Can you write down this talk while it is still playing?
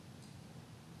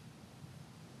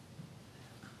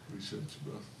Appreciate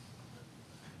you,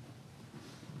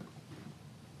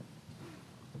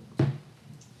 brother.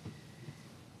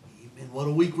 Amen. What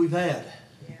a week we've had.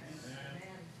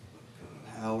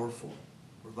 Powerful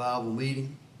revival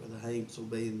meeting. Brother Hank's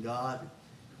obeying God.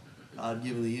 God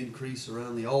giving the increase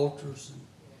around the altars.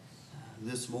 And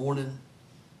this morning,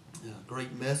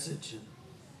 great message.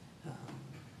 And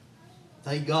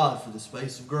thank God for the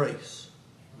space of grace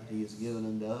that He has given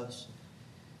unto us.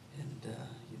 And,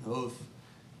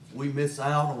 if we miss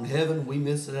out on heaven, we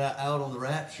miss it out on the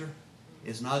rapture,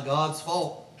 it's not God's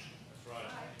fault. That's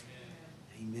right.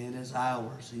 Amen. It's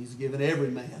ours. He's given every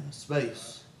man a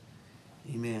space.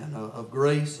 Amen. Of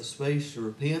grace, a space to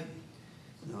repent.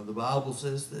 The Bible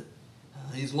says that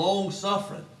He's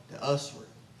long-suffering to usward,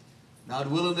 not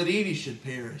willing that any should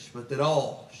perish, but that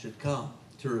all should come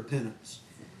to repentance.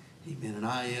 Amen. And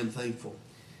I am thankful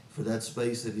for that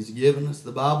space that He's given us.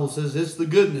 The Bible says it's the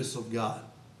goodness of God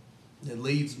that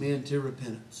leads men to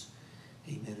repentance.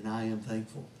 Amen. And I am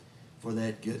thankful for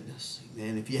that goodness.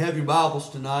 Amen. If you have your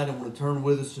Bibles tonight, I want to turn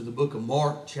with us to the book of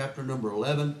Mark, chapter number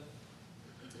 11.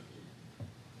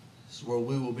 This is where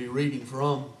we will be reading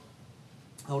from.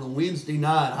 On a Wednesday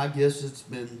night, I guess it's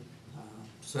been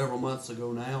several months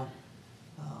ago now,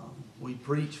 we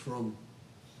preached from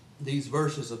these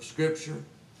verses of Scripture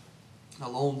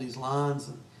along these lines.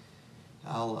 And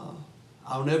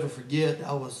I'll never forget,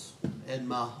 I was in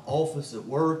my office at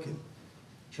work and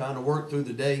trying to work through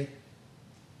the day.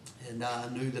 And I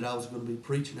knew that I was going to be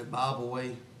preaching at Bible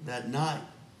Way that night.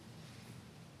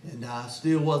 And I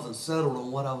still wasn't settled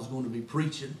on what I was going to be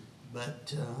preaching,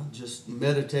 but just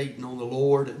meditating on the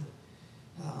Lord and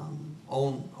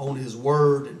on His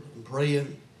Word and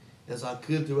praying as I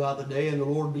could throughout the day. And the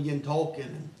Lord began talking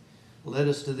and led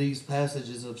us to these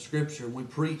passages of Scripture. And we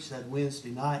preached that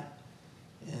Wednesday night.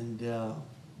 And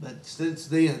but since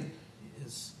then,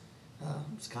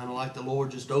 it's kind of like the Lord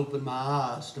just opened my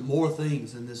eyes to more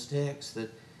things in this text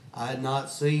that I had not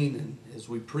seen. And as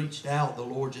we preached out, the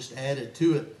Lord just added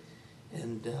to it.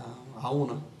 And I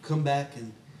want to come back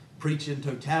and preach in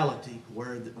totality,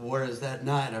 whereas that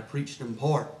night I preached in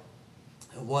part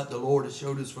of what the Lord has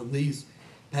showed us from these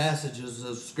passages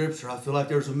of Scripture. I feel like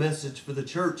there's a message for the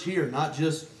church here, not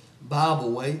just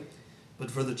Bible Way,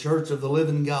 but for the church of the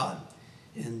living God.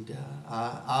 And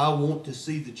I want to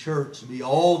see the church be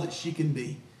all that she can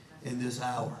be in this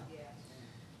hour.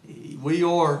 We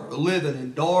are living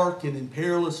in dark and in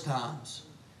perilous times.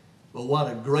 But what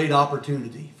a great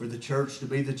opportunity for the church to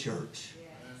be the church.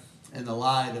 And the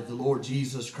light of the Lord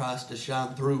Jesus Christ to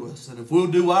shine through us. And if we'll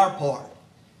do our part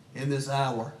in this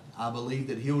hour, I believe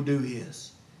that He'll do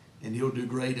His. And He'll do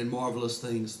great and marvelous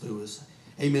things through us.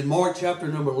 Amen. Mark chapter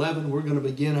number 11, we're going to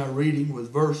begin our reading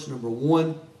with verse number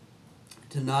 1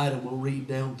 tonight, and we'll read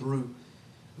down through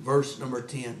verse number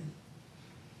 10.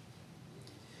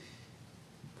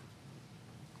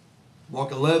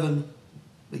 Mark 11,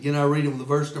 begin our reading with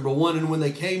verse number 1. And when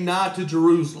they came nigh to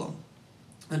Jerusalem,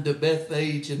 unto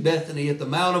Bethphage and Bethany at the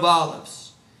Mount of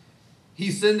Olives, He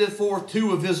sendeth forth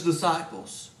 2 of His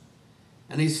disciples.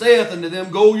 And He saith unto them,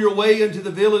 Go your way into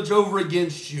the village over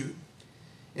against you.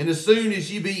 And as soon as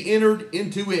ye be entered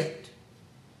into it,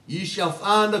 ye shall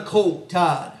find a colt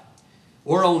tied,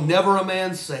 whereon never a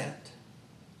man sat.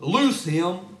 Loose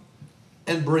him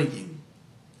and bring him.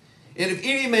 And if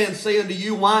any man say unto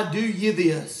you, Why do ye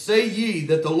this? Say ye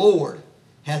that the Lord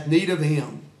hath need of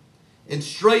him. And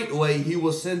straightway He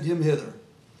will send him hither.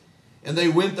 And they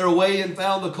went their way and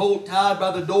found the colt tied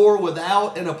by the door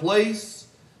without in a place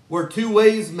where 2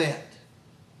 ways met.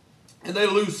 And they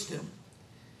loosed him.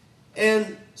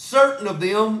 And certain of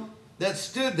them that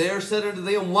stood there said unto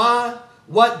them,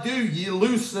 What do ye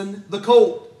loosen the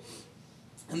colt?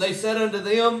 And they said unto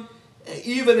them,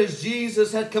 Even as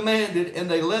Jesus had commanded,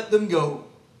 and they let them go.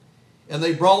 And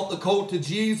they brought the colt to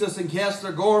Jesus and cast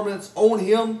their garments on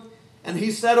him, and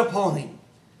He sat upon him.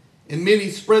 And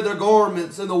many spread their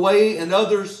garments in the way, and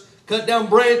others cut down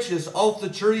branches off the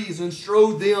trees and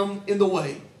strewed them in the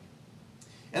way.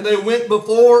 And they went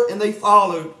before, and they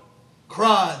followed,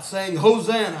 cried, saying,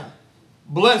 Hosanna,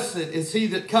 blessed is He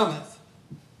that cometh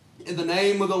in the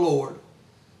name of the Lord.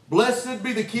 Blessed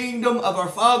be the kingdom of our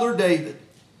father David,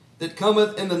 that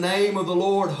cometh in the name of the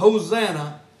Lord.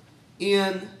 Hosanna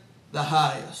in the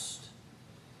highest.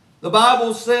 The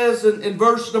Bible says in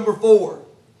verse number 4,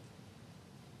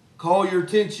 call your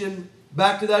attention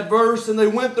back to that verse. And they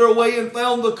went their way and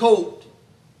found the colt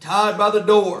tied by the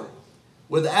door,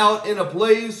 without in a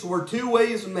place where 2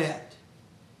 ways met,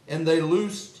 and they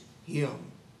loosed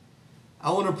him.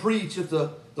 I want to preach, if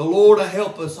the Lord will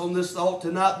help us on this thought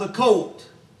tonight, the colt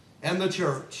and the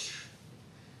church.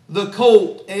 The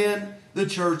colt and the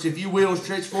church. If you will,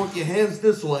 stretch forth your hands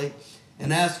this way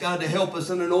and ask God to help us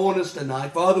and anoint us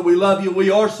tonight. Father, we love you. We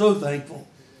are so thankful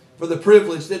for the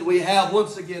privilege that we have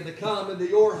once again to come into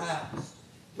your house,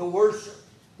 to worship,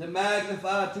 to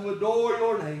magnify, to adore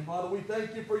your name. Father, we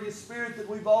thank you for your Spirit that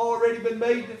we've already been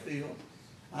made to feel.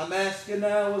 I'm asking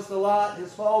now as the light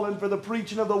has fallen for the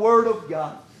preaching of the Word of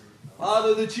God,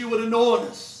 Father, that you would anoint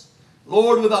us,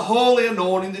 Lord, with a holy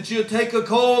anointing, that you'd take a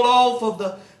coal off of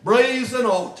the brazen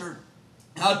altar.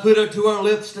 God, put it to our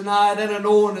lips tonight and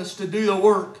anoint us to do the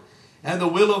work and the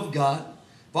will of God.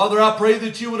 Father, I pray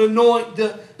that you would anoint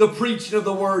the preaching of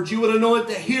the Word. You would anoint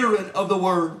the hearing of the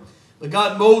Word. But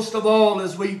God, most of all,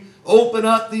 as we open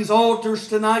up these altars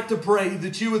tonight to pray,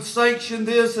 that you would sanction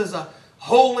this as a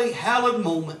holy, hallowed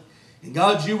moment. And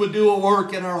God, you would do a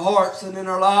work in our hearts and in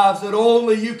our lives that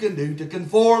only you can do to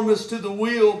conform us to the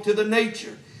will, to the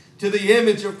nature, to the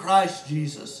image of Christ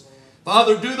Jesus.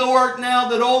 Father, do the work now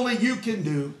that only you can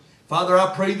do. Father,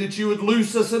 I pray that you would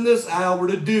loose us in this hour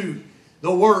to do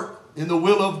the work in the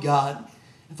will of God.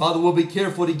 And Father, we'll be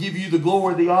careful to give you the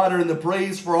glory, the honor, and the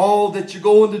praise for all that you're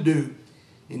going to do.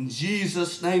 In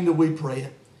Jesus' name that we pray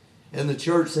it. And the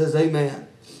church says amen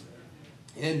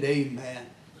and amen.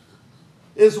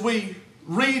 As we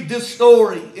read this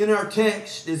story in our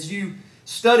text, as you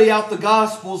study out the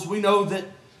Gospels, we know that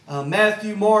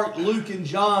Matthew, Mark, Luke, and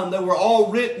John, they were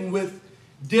all written with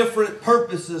different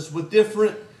purposes, with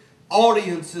different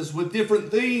audiences, with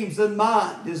different themes in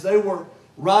mind as they were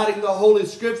writing the Holy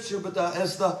Scripture. But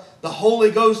as the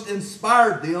Holy Ghost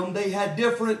inspired them, they had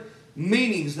different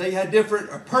meanings. They had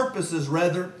different purposes,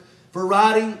 rather, for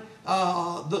writing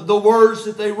the words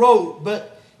that they wrote.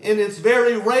 And it's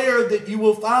very rare that you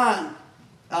will find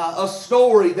a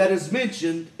story that is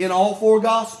mentioned in all four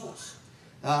Gospels.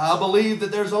 I believe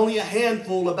that there's only a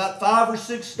handful, about 5 or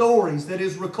 6 stories that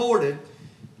is recorded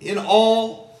in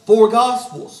all four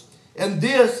Gospels. And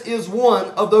this is one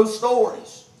of those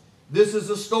stories. This is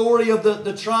a story of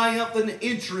the triumphant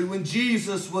entry when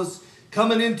Jesus was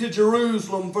coming into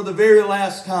Jerusalem for the very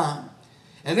last time.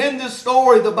 And in this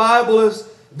story, the Bible is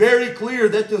very clear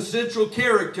that the central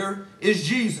character is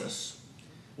Jesus.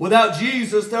 Without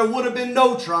Jesus, there would have been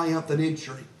no triumphant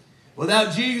entry.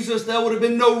 Without Jesus, there would have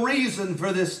been no reason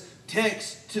for this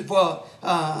text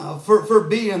for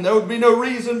being. There would be no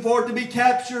reason for it to be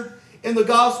captured in the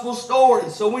gospel story.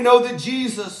 So we know that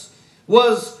Jesus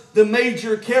was the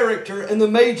major character and the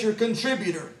major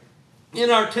contributor in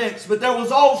our text. But there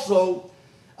was also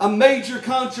a major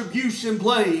contribution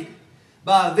played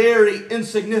by a very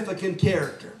insignificant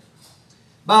character.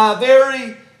 By a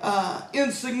very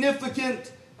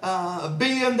insignificant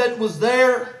being that was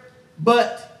there,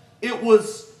 but it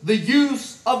was the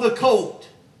use of the colt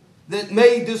that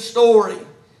made this story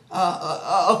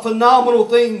a phenomenal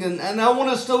thing. And I want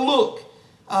us to look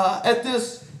at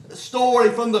this story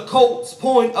from the colt's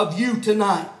point of view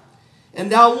tonight.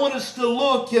 And I want us to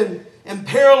look and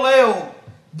parallel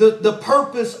the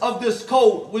purpose of this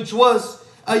colt, which was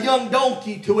a young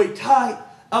donkey, to a type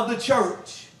of the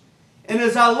church. And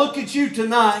as I look at you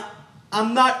tonight,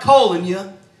 I'm not calling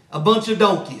you a bunch of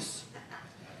donkeys.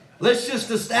 Let's just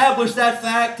establish that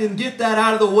fact and get that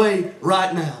out of the way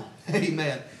right now.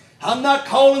 Amen. I'm not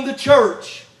calling the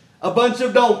church a bunch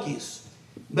of donkeys.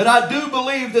 But I do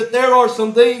believe that there are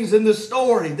some things in this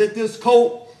story that this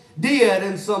colt did,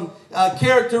 and some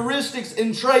characteristics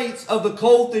and traits of the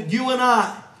colt that you and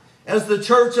I, as the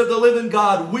church of the living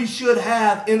God, we should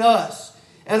have in us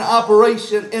an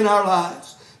operation in our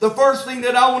lives. The first thing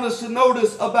that I want us to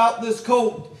notice about this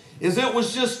colt is it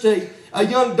was just a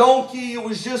young donkey. It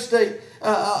was just a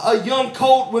young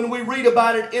colt when we read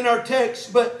about it in our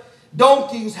text. But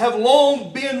donkeys have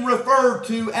long been referred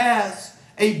to as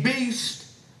a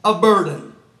beast of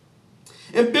burden.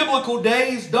 In biblical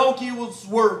days, donkeys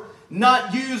were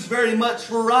not used very much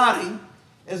for riding,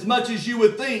 as much as you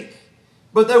would think.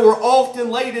 But they were often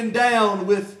laden down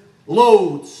with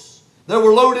loads. They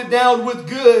were loaded down with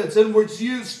goods and were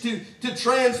used to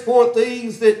transport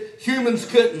things that humans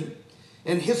couldn't.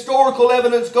 And historical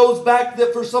evidence goes back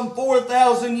that for some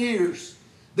 4,000 years,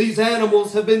 these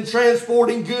animals have been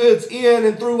transporting goods in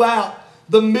and throughout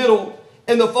the Middle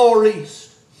and the Far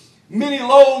East. Many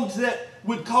loads that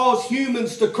would cause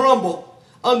humans to crumble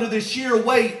under the sheer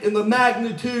weight and the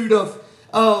magnitude of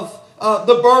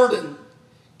the burden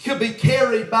could be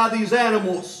carried by these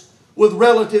animals with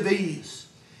relative ease.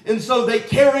 And so they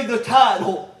carry the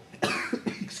title,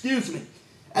 excuse me,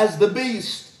 as the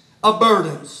beast of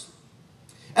burdens.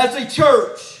 As a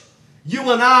church,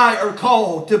 you and I are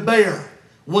called to bear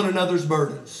one another's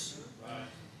burdens.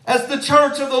 As the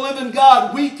church of the living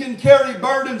God, we can carry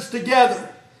burdens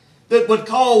together. that would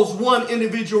cause one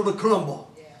individual to crumble.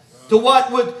 To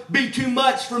what would be too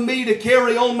much for me to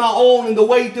carry on my own, and the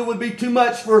weight that would be too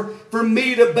much for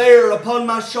me to bear upon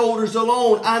my shoulders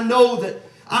alone. I know that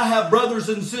I have brothers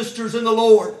and sisters in the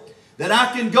Lord that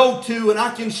I can go to and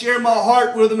I can share my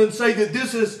heart with them and say that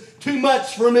this is too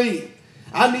much for me.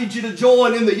 I need you to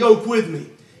join in the yoke with me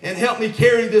and help me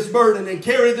carry this burden and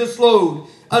carry this load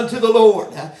unto the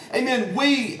Lord. Amen.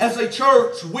 We as a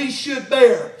church, we should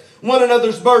bear one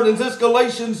another's burdens. This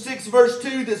Galatians 6 verse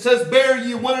 2 that says, bear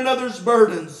ye one another's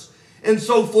burdens and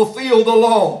so fulfill the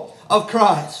law of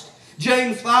Christ.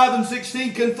 James 5 and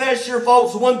 16, confess your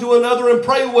faults one to another and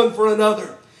pray one for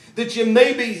another, that you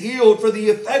may be healed. For the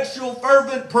effectual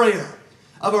fervent prayer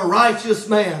of a righteous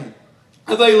man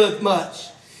availeth much.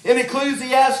 In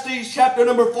Ecclesiastes chapter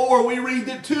number 4, we read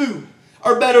that two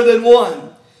are better than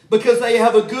one, because they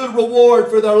have a good reward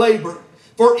for their labor.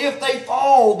 For if they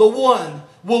fall, the one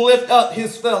will lift up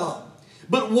his fellow.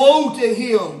 But woe to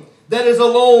him that is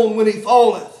alone when he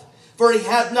falleth, for he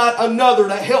hath not another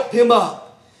to help him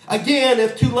up. Again,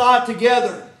 if two lie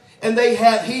together, and they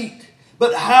have heat,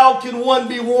 but how can one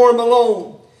be warm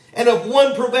alone? And if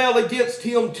one prevail against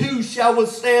him, two shall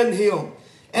withstand him.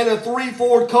 And a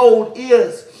threefold cord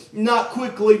is not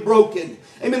quickly broken.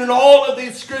 Amen. In all of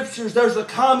these scriptures, there's a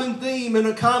common theme and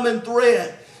a common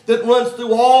thread that runs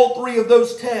through all three of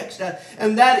those texts.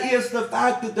 And that is the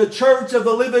fact that the church of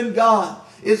the living God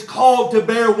is called to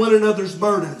bear one another's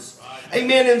burdens.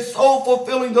 Amen. And so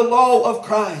fulfilling the law of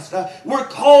Christ. We're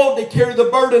called to carry the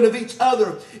burden of each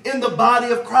other in the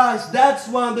body of Christ. That's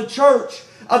why the church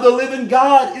of the living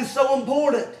God is so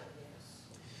important.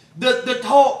 The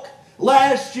talk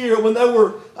last year when they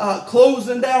were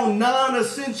closing down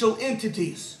non-essential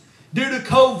entities due to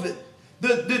COVID,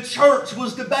 the church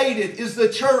was debated. Is the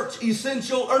church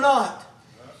essential or not?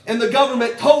 And the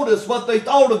government told us what they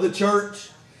thought of the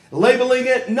church, labeling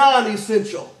it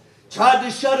non-essential. Tried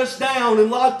to shut us down and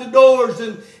lock the doors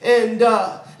and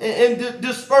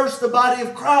disperse the body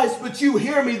of Christ. But you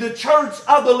hear me, the church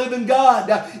of the living God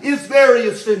is very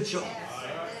essential.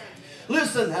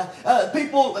 Listen,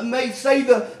 people may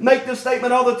make the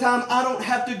statement all the time, I don't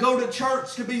have to go to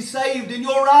church to be saved. And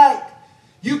you're right.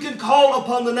 You can call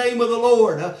upon the name of the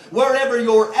Lord wherever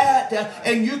you're at,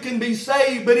 and you can be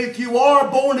saved. But if you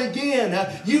are born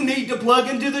again, you need to plug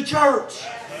into the church,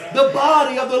 the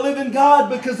body of the living God,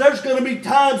 because there's going to be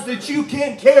times that you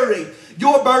can't carry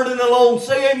your burden alone.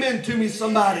 Say amen to me,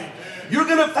 somebody. You're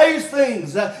going to face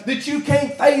things that you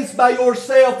can't face by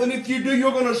yourself. And if you do,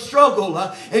 you're going to struggle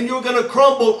and you're going to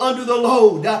crumble under the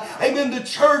load. Amen. The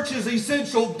church is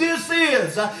essential. This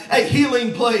is a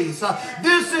healing place.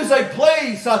 This is a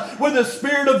place where the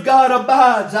Spirit of God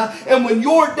abides. And when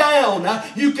you're down,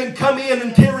 you can come in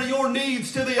and carry your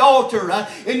needs to the altar.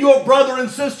 And your brother and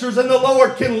sisters in the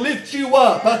Lord can lift you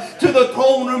up to the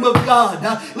throne room of God.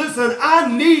 Listen,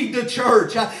 I need the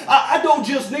church. I don't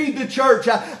just need the church.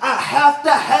 I have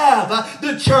to have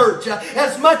the church.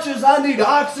 As much as I need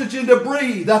oxygen to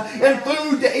breathe and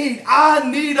food to eat, I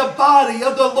need a body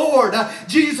of the Lord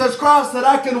Jesus Christ that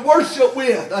I can worship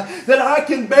with, that I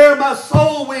can bear my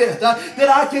soul with, that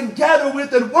I can gather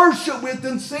with and worship with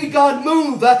and see God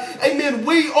move. Amen.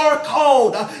 We are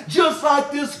called, just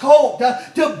like this colt,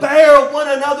 to bear one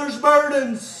another's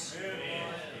burdens.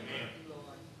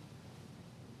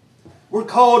 We're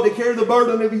called to carry the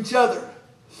burden of each other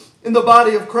in the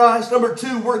body of Christ. Number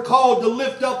two, we're called to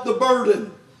lift up the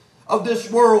burden of this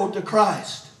world to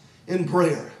Christ in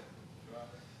prayer.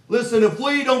 Listen, if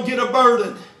we don't get a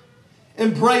burden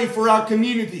and pray for our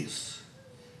communities,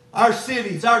 our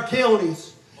cities, our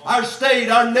counties, our state,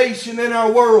 our nation, and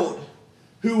our world,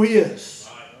 who is?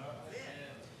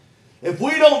 If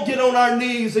we don't get on our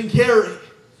knees and carry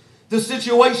the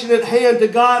situation at hand to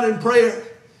God in prayer,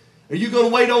 are you going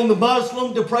to wait on the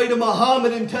Muslim to pray to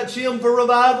Muhammad and touch him for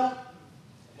revival?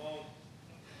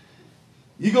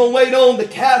 You going to wait on the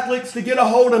Catholics to get a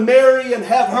hold of Mary and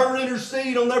have her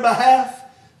intercede on their behalf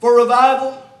for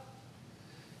revival?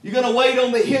 You're going to wait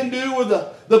on the Hindu or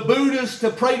the Buddhist to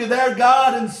pray to their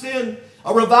God and send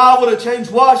a revival to change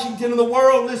Washington and the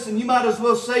world? Listen, you might as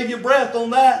well save your breath on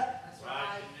that. That's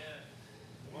right.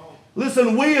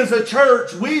 Listen, we as a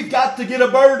church, we've got to get a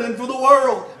burden for the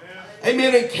world.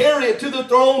 Amen. And carry it to the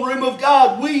throne room of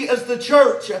God. We as the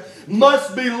church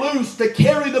must be loose to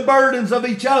carry the burdens of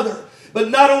each other. But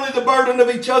not only the burden of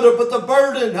each other, but the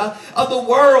burden of the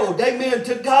world. Amen.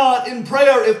 To God in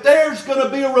prayer. If there's going to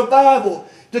be a revival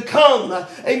to come,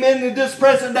 amen, in this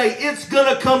present day, it's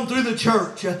going to come through the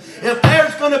church. If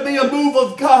there's going to be a move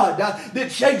of God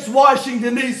that shakes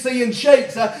Washington, D.C. and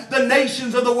shakes the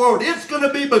nations of the world, it's going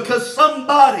to be because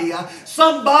somebody,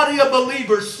 a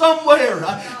believer somewhere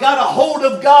got a hold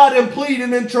of God and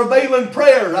pleading and travailing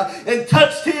prayer and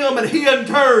touched him, and he in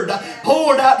turn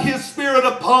poured out his Spirit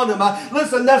upon him.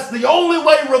 Listen, that's the only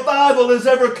way revival has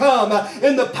ever come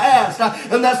in the past,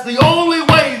 and that's the only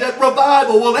way that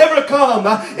revival will ever come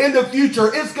in the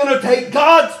future. It's going to take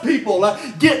God's people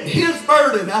getting his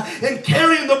burden and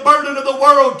carrying the burden of the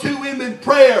world to him in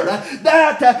prayer.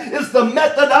 That is the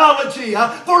methodology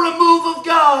for a move of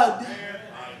God.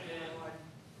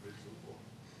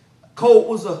 Colt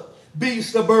was a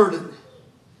beast of burden.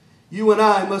 You and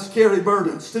I must carry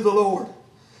burdens to the Lord.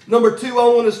 Number two, I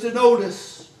want us to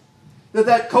notice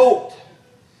that colt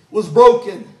was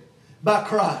broken by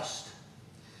Christ.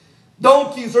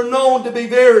 Donkeys are known to be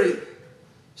very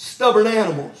stubborn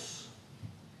animals.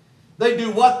 They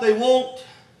do what they want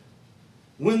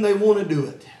when they want to do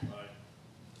it.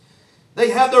 They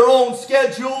have their own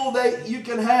schedule. You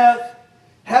can have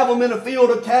them in a field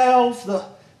of cows.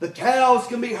 The cows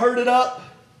can be herded up,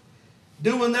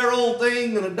 doing their own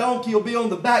thing, and a donkey will be on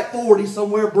the back 40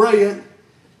 somewhere braying,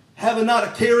 having not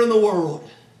a care in the world.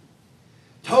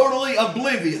 Totally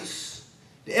oblivious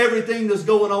to everything that's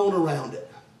going on around it.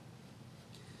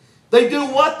 They do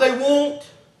what they want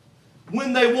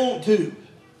when they want to.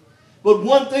 But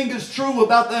one thing is true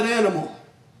about that animal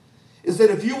is that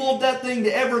if you want that thing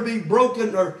to ever be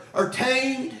broken or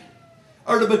tamed,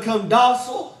 or to become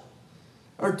docile,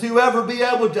 or to ever be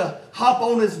able to hop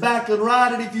on his back and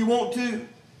ride it if you want to,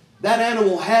 that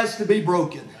animal has to be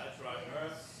broken. That's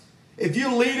right, if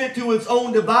you lead it to its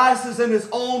own devices and its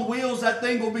own wheels, that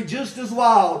thing will be just as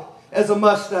wild as a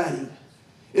Mustang.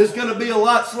 It's going to be a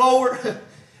lot slower.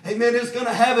 Amen. It's going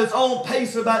to have its own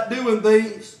pace about doing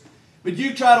things. But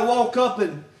you try to walk up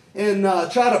and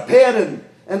try to pet an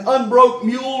unbroke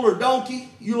mule or donkey,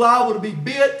 you're liable to be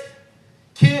bit,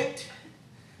 kicked,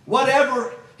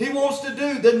 whatever he wants to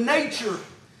do. The nature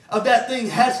of that thing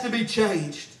has to be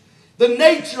changed. The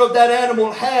nature of that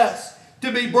animal has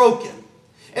to be broken.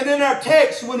 And in our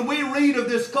text, when we read of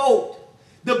this colt,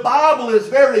 the Bible is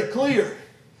very clear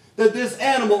that this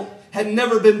animal had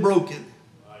never been broken.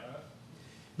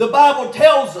 The Bible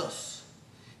tells us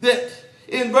that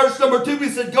in verse number 2, he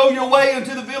said, "Go your way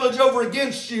into the village over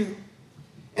against you.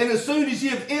 And as soon as you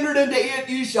have entered into it,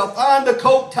 you shall find the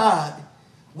colt tied,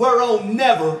 whereon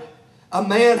never a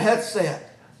man hath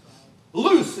sat.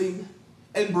 Loose him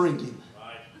and bring him."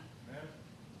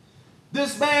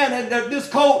 This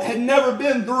colt had never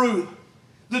been through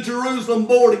the Jerusalem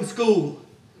boarding school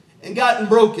and gotten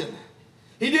broken.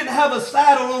 He didn't have a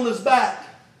saddle on his back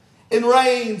and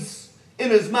reins in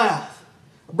his mouth,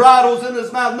 bridles in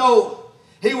his mouth. No,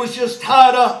 he was just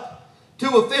tied up to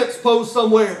a fence post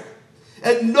somewhere.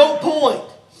 At no point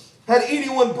had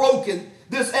anyone broken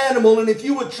this animal, and if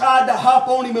you would try to hop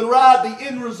on him and ride, the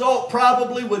end result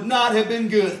probably would not have been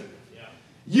good. Yeah.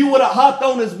 You would have hopped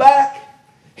on his back,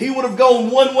 he would have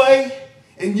gone one way,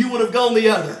 and you would have gone the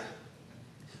other.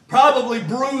 Probably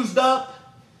bruised up,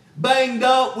 banged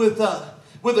up with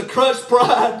a crushed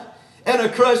pride and a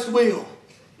crushed wheel.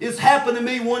 It's happened to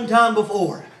me one time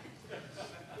before.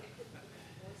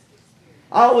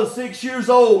 I was 6 years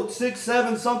old, 6,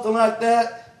 7, something like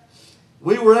that.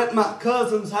 We were at my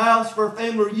cousin's house for a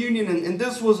family reunion, and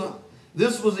this was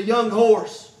a young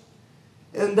horse.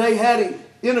 And they had him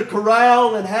in a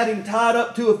corral and had him tied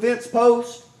up to a fence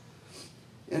post.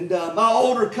 And my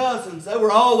older cousins, they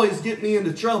were always getting me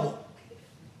into trouble.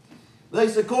 They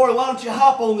said, "Cory, why don't you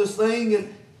hop on this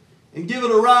thing and give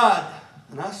it a ride?"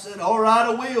 And I said, "All right,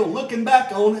 I will." Looking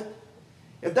back on it,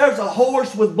 if there's a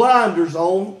horse with blinders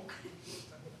on,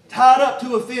 tied up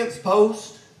to a fence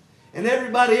post, and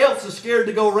everybody else is scared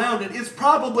to go around it, it's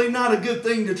probably not a good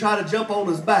thing to try to jump on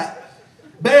his back.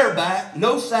 Bareback,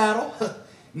 no saddle,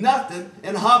 nothing,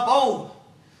 and hop on.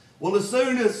 Well, as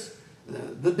soon as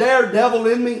the daredevil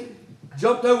in me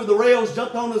jumped over the rails,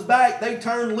 jumped on his back, they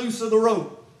turned loose of the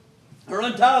rope, or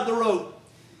untied the rope.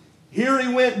 Here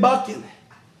he went bucking.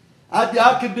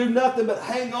 I could do nothing but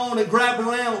hang on and grab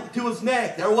around to his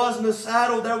neck. There wasn't a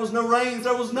saddle, there was no reins,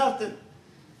 there was nothing.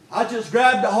 I just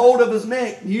grabbed a hold of his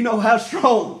neck. You know how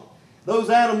strong those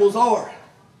animals are.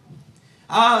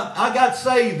 I got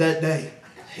saved that day.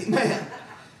 Amen.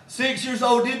 6 years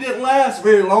old. It didn't last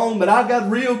very long, but I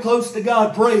got real close to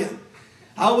God praying.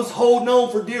 I was holding on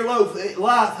for dear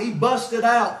life. He busted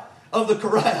out of the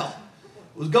corral.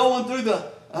 Was going through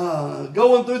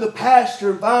the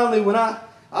pasture, and finally when I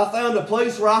found a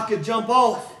place where I could jump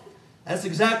off, that's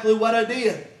exactly what I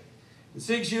did. At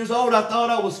 6 years old, I thought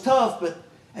I was tough, but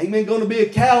amen, going to be a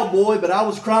cowboy, but I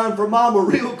was crying for mama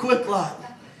real quick like.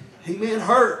 Amen,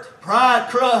 hurt, pride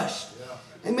crushed.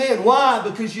 Amen, why?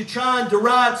 Because you're trying to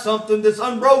ride something that's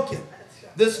unbroken,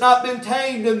 that's not been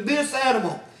tamed. And this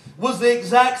animal was the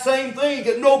exact same thing.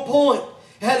 At no point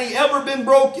had he ever been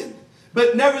broken.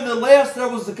 But nevertheless, there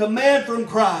was a command from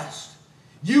Christ.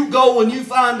 You go and you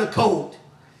find a colt.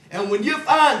 And when you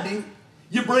find him,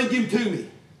 you bring him to me.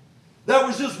 There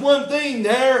was just one thing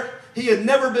there. He had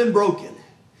never been broken.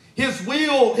 His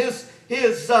will, his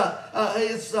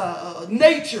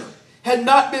nature had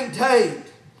not been tamed.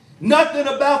 Nothing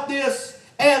about this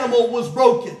animal was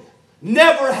broken.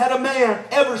 Never had a man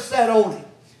ever sat on him.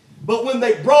 But when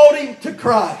they brought him to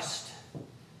Christ,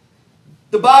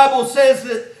 the Bible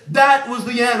says that was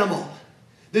the animal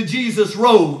that Jesus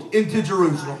rode into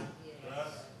Jerusalem.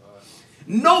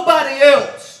 Nobody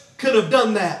else could have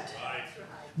done that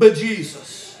but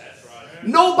Jesus.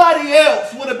 Nobody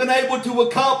else would have been able to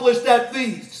accomplish that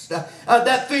feat,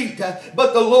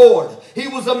 but the Lord. He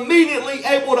was immediately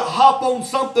able to hop on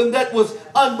something that was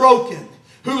unbroken,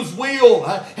 whose will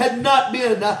had not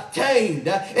been tamed,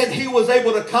 and he was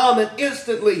able to comment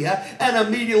instantly and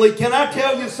immediately. Can I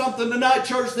tell you something tonight,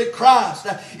 church, that Christ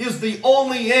is the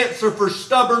only answer for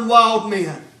stubborn wild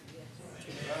men.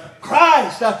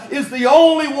 Christ is the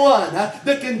only one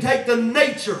that can take the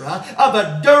nature of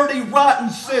a dirty,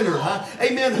 rotten sinner,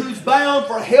 amen, who's bound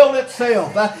for hell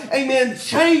itself, amen,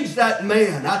 change that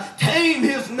man, tame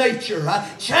his nature,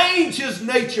 change his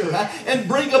nature, and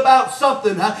bring about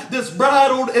something that's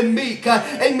bridled and meek,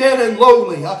 amen, and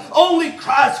lowly. Only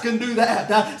Christ can do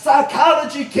that.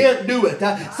 Psychology can't do it.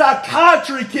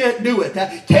 Psychiatry can't do it.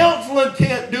 Counseling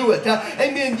can't do it.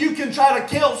 Amen. You can try to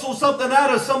counsel something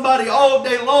out of somebody all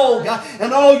day long,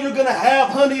 and all you're going to have,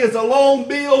 honey, is a long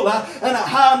bill and a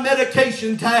high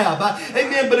medication tab.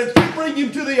 Amen. But if you bring him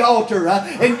to the altar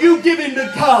and you give him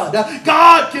to God,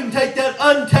 God can take that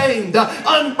untamed,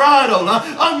 unbridled,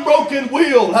 unbroken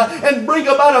will and bring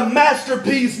about a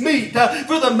masterpiece meet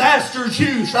for the master's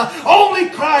use. Only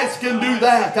Christ can do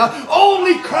that.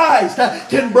 Only Christ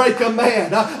can break a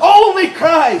man. Only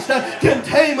Christ can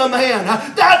tame a man.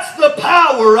 That's the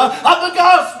power of the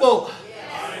gospel.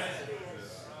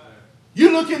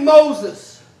 You look at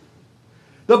Moses.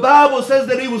 The Bible says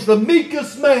that he was the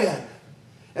meekest man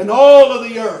in all of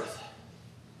the earth.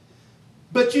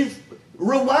 But you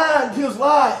rewind his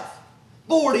life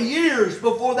 40 years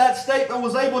before that statement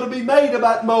was able to be made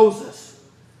about Moses.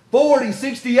 40,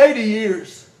 60, 80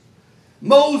 years.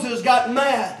 Moses got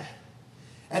mad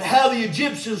at how the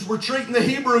Egyptians were treating the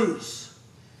Hebrews.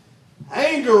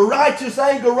 Anger, righteous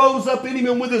anger rose up in him,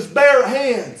 and with his bare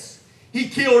hands he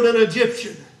killed an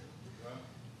Egyptian.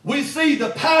 We see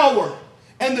the power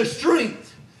and the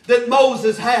strength that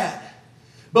Moses had.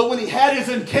 But when he had his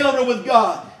encounter with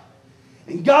God,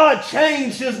 and God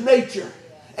changed his nature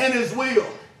and his will,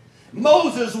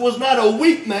 Moses was not a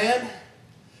weak man,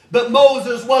 but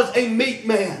Moses was a meek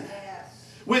man,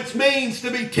 which means to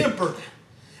be tempered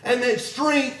and that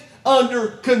strength under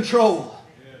control.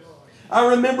 I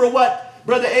remember what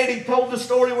Brother Eddie told the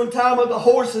story one time of the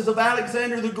horses of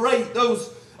Alexander the Great,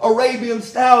 those Arabian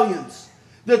stallions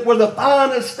that were the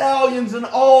finest stallions in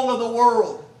all of the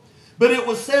world. But it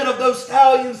was said of those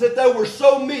stallions that they were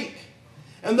so meek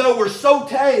and they were so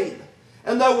tame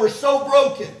and they were so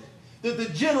broken that the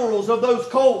generals of those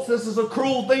colts, this is a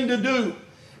cruel thing to do,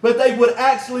 but they would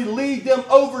actually lead them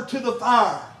over to the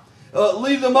fire,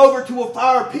 lead them over to a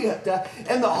fire pit,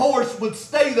 and the horse would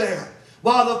stay there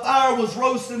while the fire was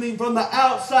roasting him from the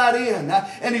outside in.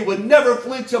 And he would never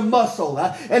flinch a muscle.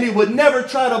 And he would never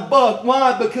try to buck.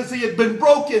 Why? Because he had been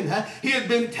broken. He had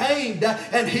been tamed.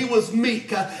 And he was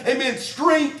meek. Amen.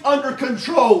 Strength under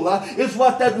control is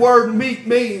what that word meek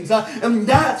means. And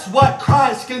that's what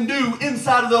Christ can do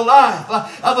inside of the life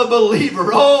of a believer.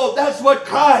 Oh, that's what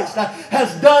Christ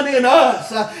has done in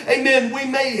us. Amen. We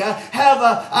may have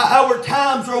our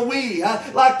times where we,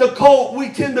 like the colt, we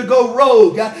tend to go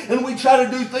rogue. And we try to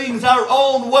do things our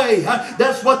own way.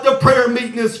 That's what the prayer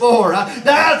meeting is for.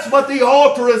 That's what the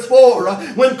altar is for.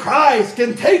 When Christ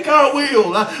can take our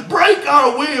will, break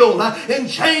our will, and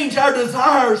change our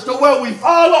desires to where we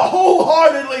follow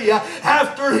wholeheartedly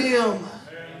after Him.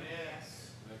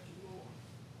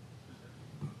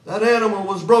 That animal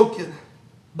was broken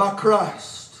by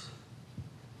Christ.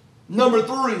 Number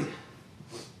 3,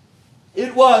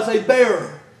 it was a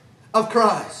bearer of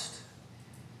Christ.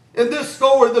 In this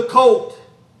story, the colt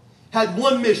had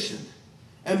one mission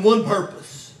and one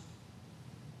purpose.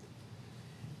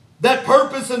 That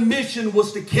purpose and mission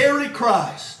was to carry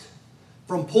Christ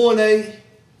from point A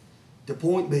to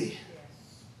point B.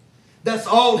 That's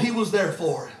all he was there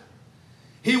for.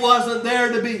 He wasn't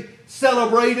there to be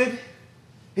celebrated.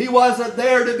 He wasn't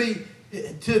there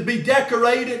to be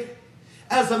decorated.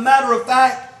 As a matter of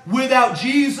fact, without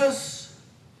Jesus,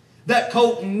 that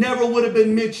colt never would have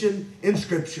been mentioned in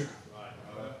Scripture.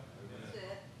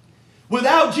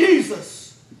 Without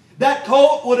Jesus, that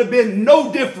colt would have been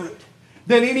no different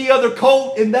than any other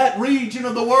colt in that region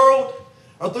of the world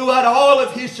or throughout all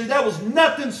of history. There was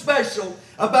nothing special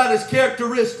about his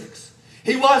characteristics.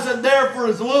 He wasn't there for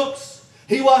his looks.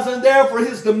 He wasn't there for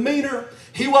his demeanor.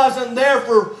 He wasn't there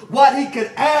for what he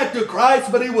could add to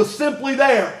Christ, but he was simply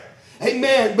there.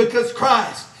 Amen. Because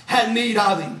Christ had need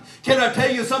of him. Can I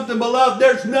tell you something, beloved?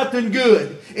 There's nothing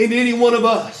good in any one of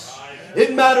us.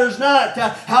 It matters not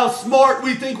how smart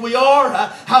we think we are,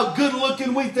 how good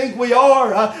looking we think we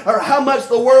are, or how much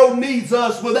the world needs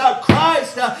us. Without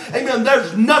Christ, amen,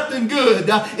 there's nothing good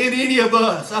in any of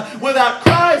us. Without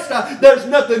Christ, there's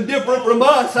nothing different from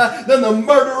us than the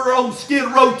murderer on Skid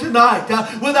Row tonight.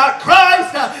 Without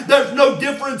Christ, there's no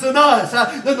difference in us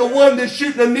than the one that's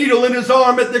shooting a needle in his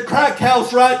arm at the crack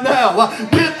house right now.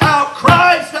 Without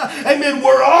Christ, amen,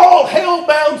 we're all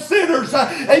hell-bound sinners,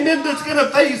 amen, that's going to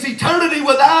face eternity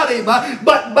without him.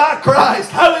 But by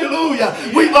Christ, hallelujah,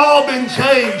 we've all been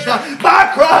changed. By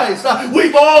Christ,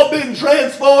 we've all been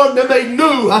transformed and made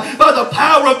new by the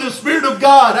power of the Spirit of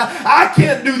God. I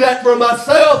can't do that for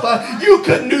myself. You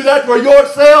couldn't do that for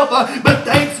yourself. But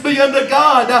thanks be unto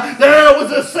God, there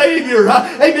was a Savior,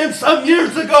 amen, some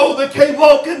years ago that came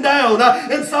walking down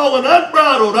and saw an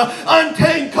unbridled,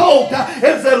 untamed colt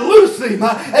and said, loose him.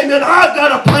 Amen. I've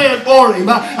got a plan for him.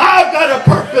 I've got a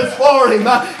purpose for him.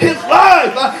 His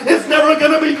life is never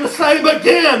going to be the same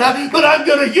again, but I'm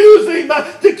going to use him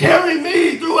to carry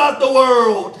me throughout the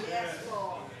world. Yes,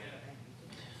 Lord.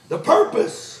 The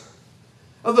purpose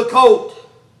of the colt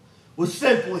was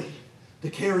simply to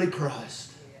carry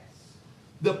Christ.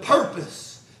 The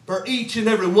purpose for each and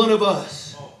every one of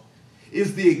us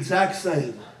is the exact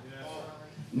same.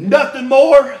 Nothing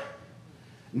more,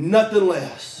 nothing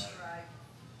less.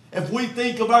 If we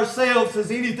think of ourselves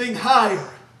as anything higher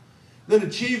than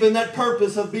achieving that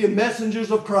purpose of being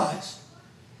messengers of Christ,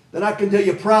 then I can tell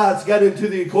you pride's got into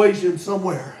the equation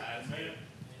somewhere.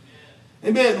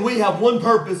 Amen. We have one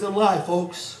purpose in life,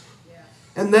 folks,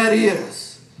 and that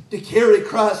is to carry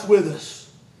Christ with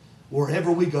us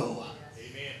wherever we go.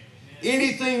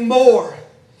 Anything more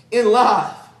in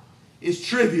life is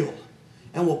trivial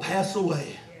and will pass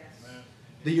away.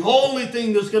 The only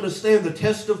thing that's going to stand the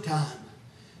test of time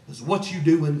is what you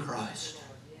do in Christ.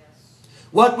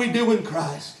 What we do in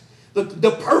Christ.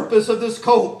 The purpose of this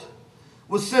colt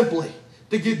was simply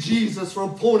to get Jesus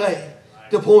from point A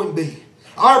to point B.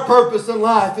 Our purpose in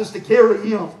life is to carry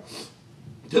him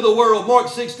to the world. Mark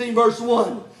 16 verse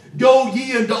 1. Go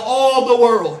ye into all the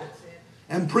world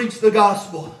and preach the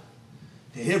gospel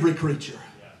to every creature.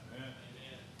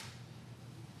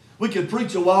 We could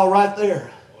preach a while right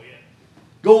there.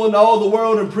 Go into all the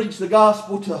world and preach the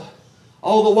gospel to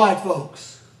all the white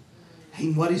folks.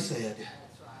 Ain't what he said.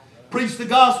 Preach the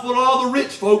gospel to all the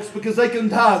rich folks because they can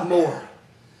tithe more.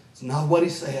 It's not what he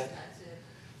said.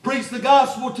 Preach the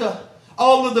gospel to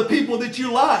all of the people that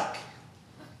you like.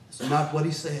 It's not what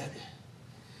he said.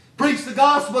 Preach the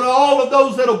gospel to all of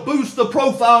those that will boost the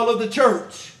profile of the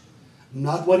church.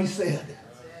 Not what he said.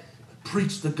 But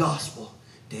preach the gospel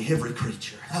to every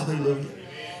creature. Hallelujah.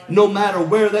 No matter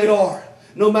where they are.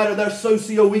 No matter their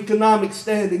socioeconomic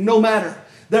standing. No matter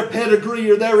their pedigree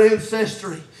or their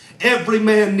ancestry. Every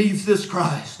man needs this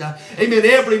Christ. Amen.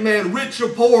 Every man, rich or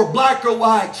poor, black or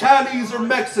white, Chinese or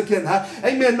Mexican.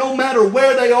 Amen. No matter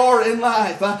where they are in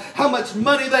life, how much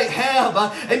money they have,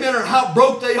 amen, or how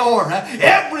broke they are.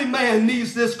 Every man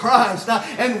needs this Christ.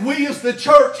 And we as the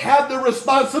church have the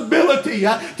responsibility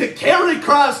to carry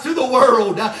Christ to the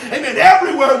world. Amen.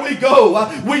 Everywhere we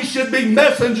go, we should be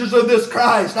messengers of this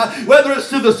Christ. Whether it's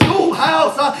to the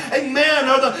schoolhouse, amen,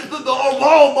 or or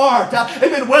Walmart,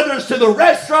 amen, whether it's to the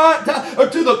restaurant, or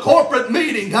to the corporate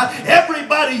meeting.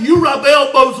 Everybody you rub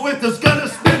elbows with is going to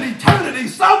spend eternity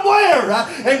somewhere.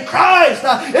 And Christ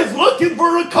is looking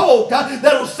for a colt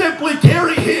that will simply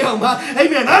carry him.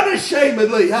 Amen.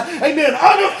 Unashamedly. Amen.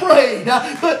 Unafraid.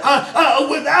 But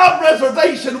without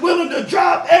reservation, willing to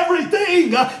drop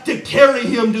everything to carry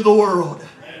him to the world.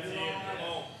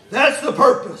 That's the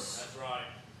purpose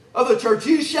of the church.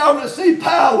 You shall receive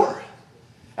power.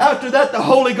 After that, the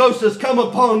Holy Ghost has come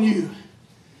upon you.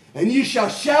 And you shall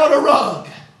shout a rug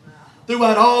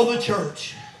throughout all the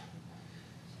church.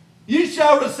 You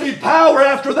shall receive power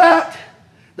after that.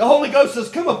 The Holy Ghost has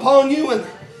come upon you and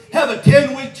have a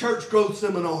 10-week church growth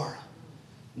seminar.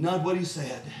 Not what he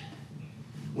said.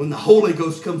 when the Holy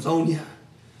Ghost comes on you,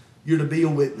 you're to be a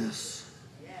witness.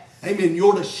 Amen.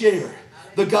 You're to share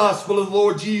the gospel of the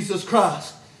Lord Jesus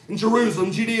Christ in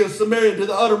Jerusalem, Judea, Samaria, to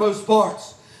the uttermost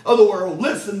parts of the world.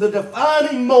 Listen, the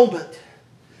defining moment,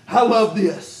 I love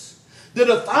this. The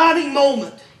defining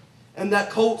moment in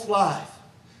that colt's life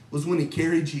was when he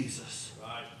carried Jesus.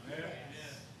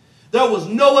 There was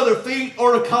no other feat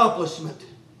or accomplishment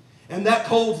in that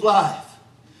colt's life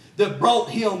that brought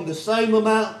him the same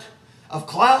amount of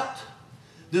clout,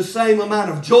 the same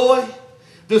amount of joy,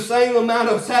 the same amount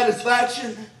of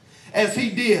satisfaction as he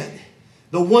did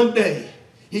the one day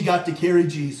he got to carry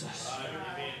Jesus.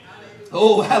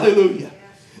 Oh, hallelujah.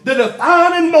 The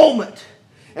defining moment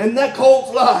in that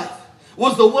colt's life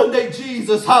was the one day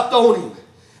Jesus hopped on him.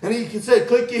 And he said,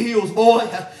 click your heels, boy.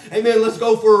 Amen, let's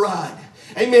go for a ride.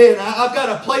 Amen. I've got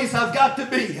a place I've got to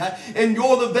be. And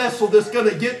you're the vessel that's going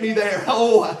to get me there.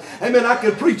 Oh, amen. I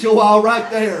could preach a while right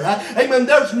there. Amen.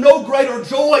 There's no greater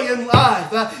joy in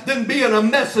life than being a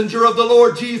messenger of the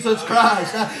Lord Jesus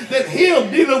Christ. Than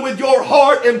Him dealing with your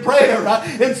heart in prayer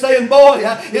and saying, boy,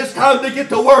 it's time to get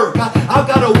to work. I've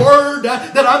got a word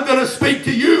that I'm going to speak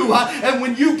to you. And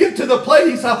when you get to the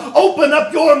place, open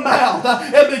up your mouth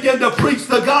and begin to preach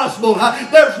the gospel.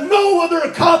 There's no other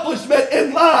accomplishment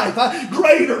in life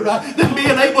greater than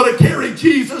being able to carry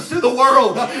Jesus to the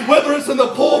world, whether it's in the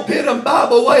pulpit and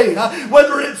Bible way,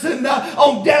 whether it's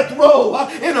on death row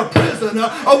in a prison,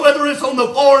 or whether it's on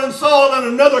the foreign soil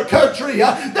in another country.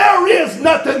 There is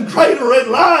nothing greater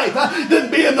in life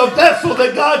than being the vessel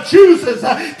that God chooses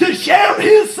to share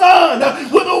His Son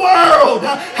with the world.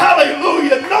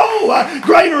 Hallelujah. No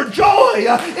greater joy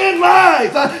in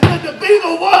life than to be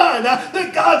the one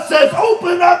that God says,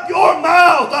 open up your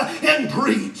mouth and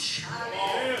preach.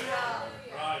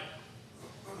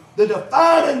 The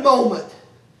defining moment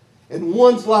in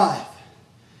one's life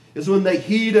is when they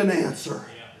heed and answer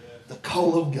the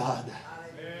call of God.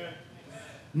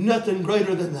 Nothing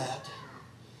greater than that.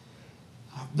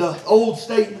 The old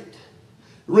statement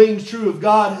rings true. If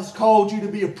God has called you to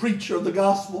be a preacher of the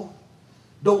gospel,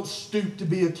 don't stoop to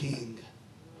be a king.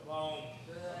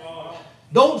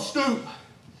 Don't stoop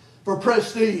for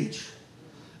prestige.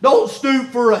 Don't stoop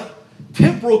for a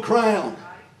temporal crown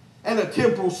and a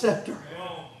temporal scepter.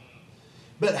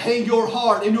 But hang your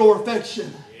heart and your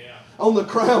affection on the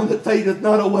crown that fadeth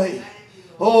not away.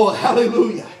 Oh,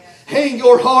 hallelujah. Hang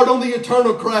your heart on the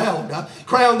eternal crown.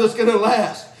 Crown that's going to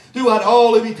last throughout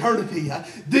all of eternity.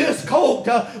 This colt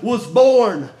was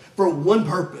born for one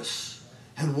purpose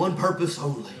and one purpose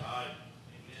only.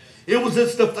 It was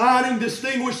its defining,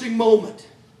 distinguishing moment.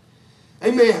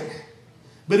 Amen.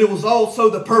 But it was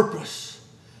also the purpose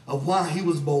of why he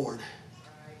was born.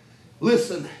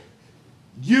 Listen.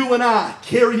 You and I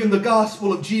carrying the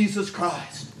gospel of Jesus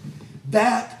Christ.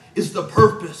 That is the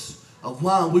purpose of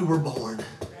why we were born.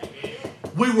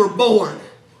 We were born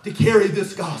to carry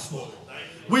this gospel.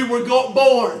 We were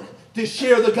born to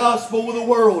share the gospel with the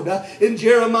world. In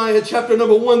Jeremiah chapter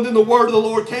number 1, then the word of the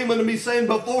Lord came unto me, saying,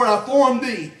 before I formed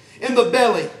thee in the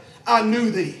belly, I knew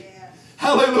thee.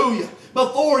 Hallelujah.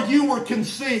 Before you were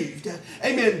conceived,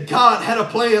 amen, God had a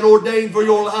plan ordained for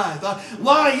your life.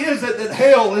 Why is it that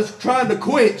hell is trying to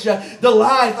quench the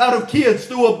life out of kids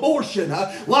through abortion?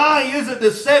 Why is it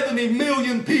that 70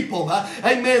 million people,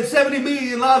 amen, 70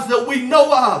 million lives that we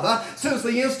know of since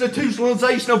the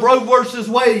institutionalization of Roe versus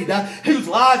Wade, whose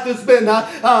life has been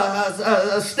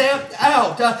stamped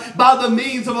out by the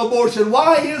means of abortion?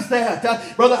 Why is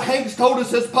that? Brother Hanks told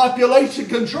us it's population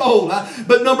control.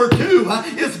 But number 2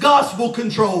 is gospel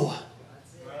control.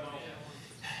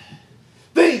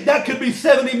 Think that could be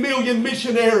 70 million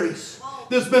missionaries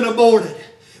that's been aborted.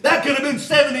 That could have been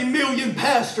 70 million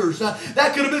pastors.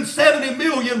 That could have been 70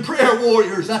 million prayer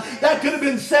warriors. That could have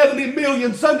been 70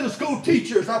 million Sunday school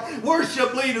teachers,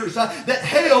 worship leaders that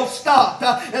hell stopped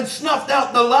and snuffed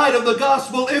out the light of the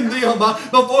gospel in them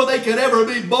before they could ever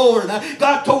be born.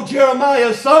 God told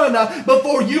Jeremiah, son,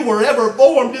 before you were ever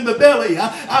formed in the belly,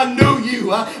 I knew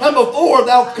you. And before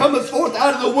thou comest forth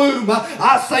out of the womb,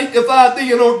 I sanctified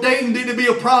thee and ordained thee to be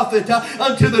a prophet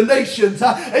unto the nations.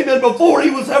 Amen. Before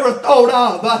he was ever thought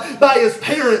of by his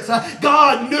parents,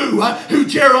 God knew who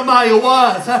Jeremiah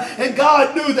was, and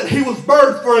God knew that he was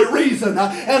birthed for a reason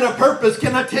and a purpose.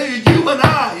 Can I tell you, you and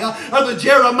I are the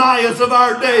Jeremiahs of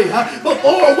our day.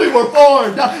 Before we were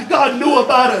formed, God knew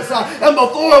about us, and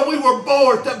before we were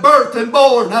birthed and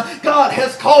born, God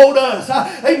has called us,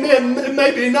 amen,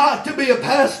 maybe not to be a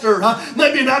pastor,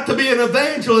 maybe not to be an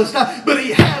evangelist, but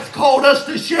he has called us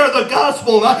to share the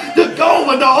gospel, to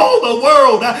go into all the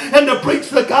world and to preach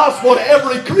the gospel to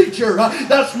every creature.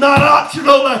 That's not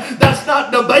optional. That's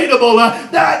not debatable.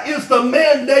 That is the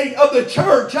mandate of the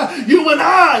church. You and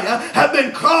I have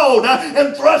been called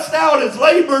and thrust out as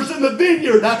laborers in the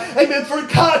vineyard. Amen. For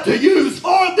God to use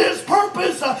for this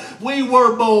purpose. We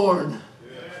were born.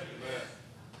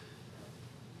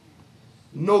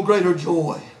 No greater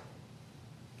joy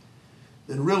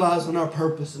than realizing our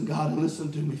purpose in God. And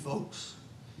listen to me, folks.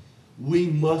 We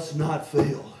must not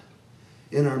fail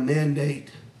in our mandate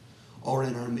or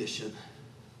in our mission.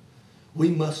 We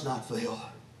must not fail.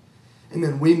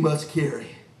 Amen. We must carry.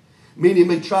 Many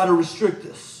may try to restrict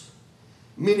us.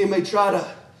 Many may try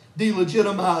to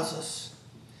delegitimize us.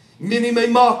 Many may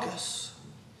mock us.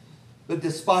 But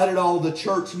despite it all, the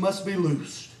church must be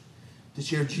loosed to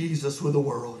share Jesus with the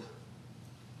world.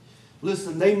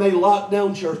 Listen, they may lock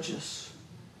down churches.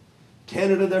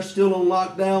 Canada, they're still on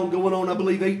lockdown, going on, I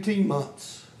believe, 18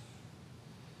 months.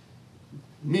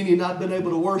 Many not been able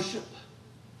to worship,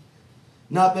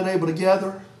 not been able to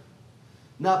gather,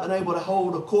 not been able to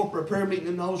hold a corporate prayer meeting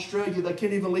in Australia. They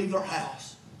can't even leave their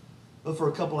house but for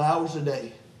a couple of hours a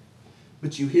day.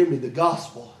 But you hear me, the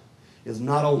gospel is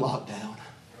not on lockdown.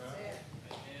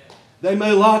 They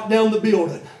may lock down the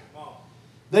building.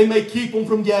 They may keep them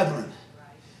from gathering.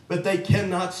 But they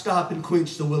cannot stop and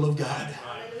quench the will of God.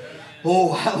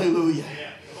 Oh, hallelujah.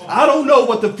 I don't know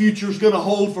what the future is going to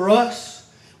hold for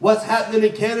us. What's happening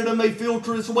in Canada may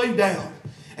filter its way down.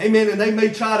 Amen. And they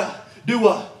may try to do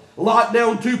a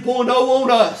lockdown 2.0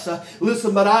 on us.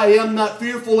 Listen, but I am not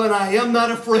fearful and I am not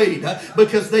afraid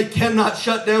because they cannot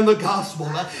shut down the gospel.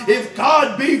 If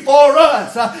God be for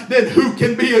us, then who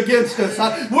can be against us?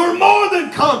 We're more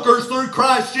than conquerors through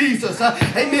Christ Jesus.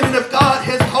 Amen. And if God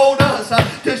has called us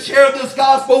to share this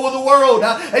gospel with the world,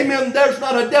 amen, there's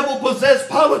not a devil-possessed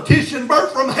politician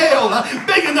birthed from hell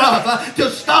big enough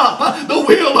to stop the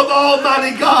will of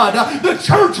Almighty God. The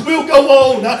church will go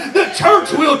on. The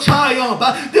church will triumph.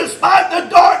 Despite the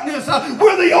darkness,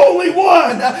 we're the only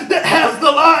one that has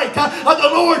the light of the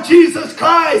Lord Jesus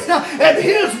Christ, and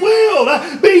His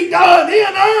will be done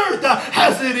in earth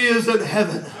as it is in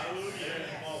heaven.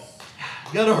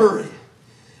 Gotta hurry.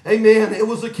 Amen. It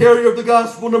was a carrier of the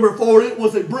gospel. Number 4, it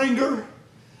was a bringer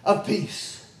of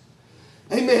peace.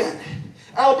 Amen.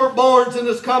 Albert Barnes in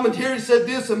his commentary said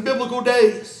this: in biblical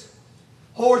days,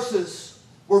 horses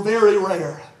were very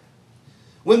rare.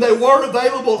 When they weren't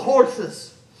available, horses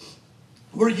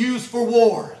were used for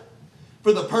war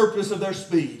for the purpose of their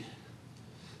speed.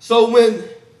 So when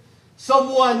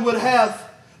someone would have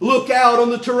look out on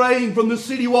the terrain from the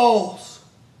city walls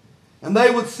and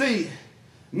they would see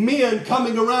men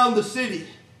coming around the city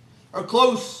or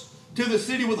close to the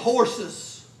city with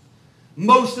horses,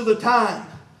 most of the time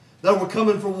they were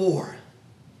coming for war.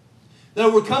 They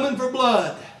were coming for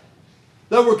blood.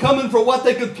 They were coming for what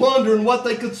they could plunder and what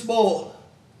they could spoil.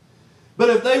 But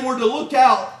if they were to look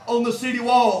out on the city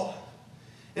wall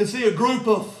and see a group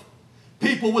of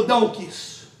people with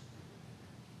donkeys,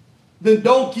 then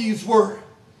donkeys were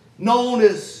known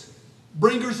as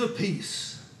bringers of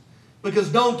peace, because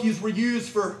donkeys were used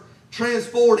for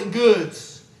transporting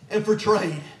goods and for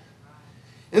trade.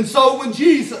 And so when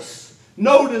Jesus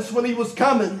noticed when He was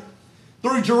coming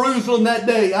through Jerusalem that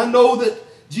day, I know that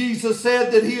Jesus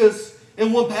said that He is,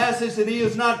 in one passage, that He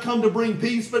has not come to bring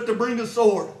peace but to bring a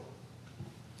sword.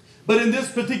 But in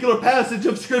this particular passage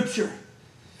of Scripture,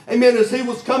 amen, as He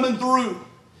was coming through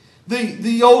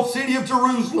the old city of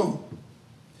Jerusalem,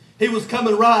 He was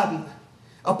coming riding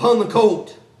upon the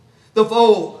colt, the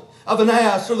foal of an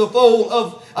ass, or the foal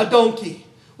of a donkey,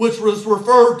 which was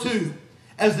referred to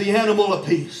as the animal of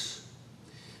peace.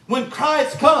 When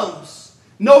Christ comes,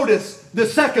 notice the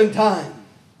second time,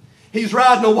 He's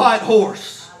riding a white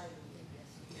horse.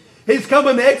 He's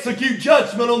coming to execute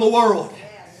judgment on the world.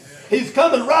 He's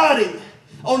coming riding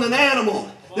on an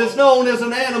animal that's known as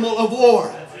an animal of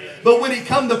war. But when He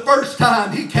come the first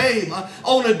time, He came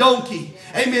on a donkey.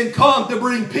 Amen. Come to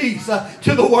bring peace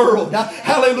to the world.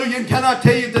 Hallelujah. And can I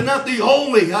tell you that not the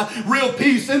only real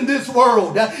peace in this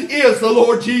world is the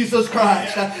Lord Jesus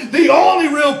Christ. The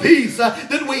only real peace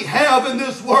that we have in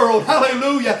this world,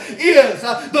 hallelujah, is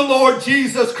the Lord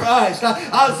Jesus Christ.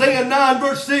 Isaiah 9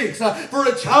 verse 6, for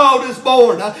a child is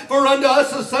born, for unto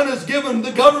us a son is given,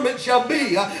 the government shall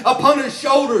be upon His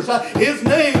shoulders. His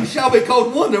name shall be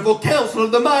called Wonderful Counselor,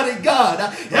 the Mighty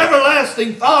God,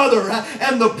 Everlasting Father,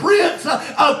 and the Prince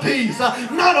of peace.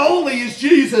 Not only is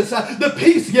Jesus the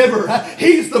peace giver,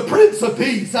 He's the Prince of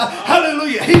Peace.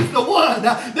 Hallelujah. He's the one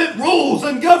that rules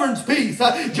and governs peace.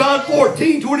 John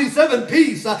 14:27,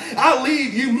 peace I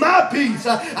leave you, my peace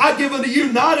I give unto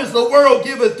you, not as the world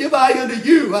giveth, give I unto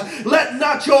you. Let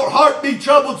not your heart be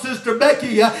troubled, Sister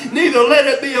Becky, neither let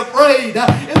it be afraid.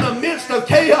 In the midst of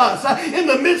chaos, in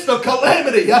the midst of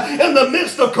calamity, in the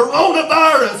midst of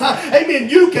coronavirus, amen,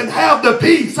 you can have the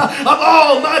peace of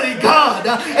Almighty God.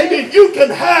 Amen. You can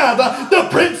have the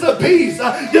Prince of Peace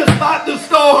despite the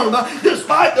storm,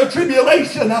 despite the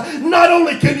tribulation. Not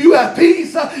only can you have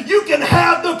peace, you can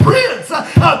have the Prince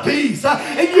of Peace.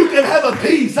 And you can have a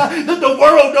peace that the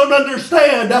world don't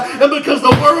understand. And because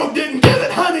the world didn't give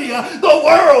it, honey, the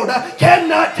world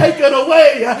cannot take it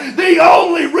away. The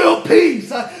only real peace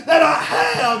that I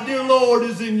have, dear Lord,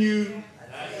 is in you.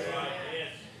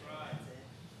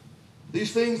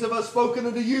 These things have I spoken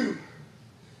unto you,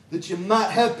 that you might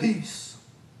have peace.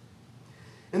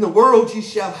 In the world ye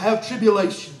shall have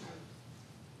tribulation,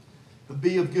 but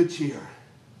be of good cheer.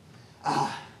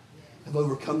 I have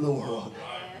overcome the world.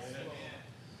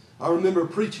 I remember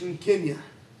preaching in Kenya.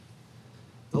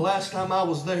 The last time I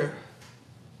was there,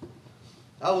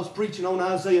 I was preaching on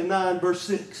Isaiah 9 verse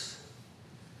 6,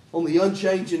 on the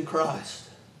unchanging Christ.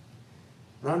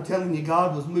 And I'm telling you,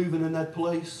 God was moving in that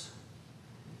place.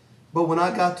 But when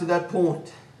I got to that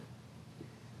point,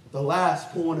 the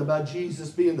last point about Jesus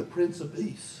being the Prince of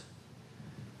Peace,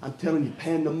 I'm telling you,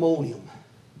 pandemonium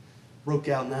broke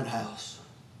out in that house.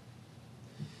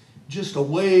 Just a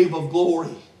wave of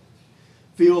glory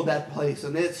filled that place.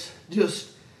 And it's just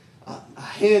a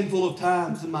handful of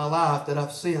times in my life that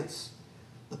I've sensed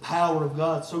the power of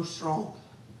God so strong.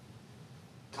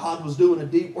 God was doing a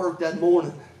deep work that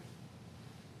morning.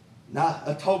 And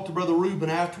I talked to Brother Reuben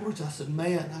afterwards. I said,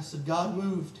 man, God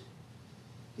moved.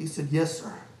 He said, yes,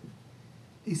 sir.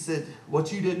 He said,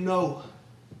 what you didn't know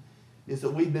is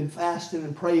that we've been fasting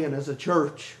and praying as a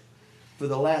church for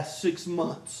the last 6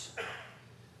 months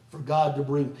for God to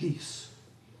bring peace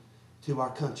to our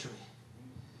country.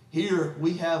 Here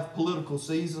we have political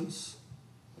seasons,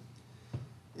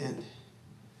 and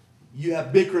you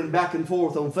have bickering back and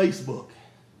forth on Facebook.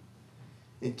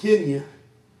 In Kenya,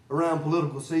 around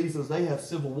political seasons, they have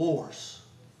civil wars.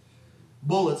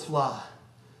 Bullets fly.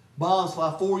 Bombs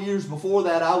fly. 4 years before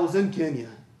that, I was in Kenya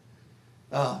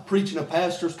preaching a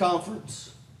pastor's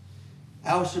conference.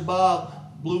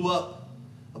 Al-Shabaab blew up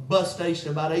a bus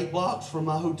station about 8 blocks from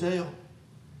my hotel.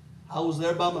 I was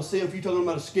there by myself. You're talking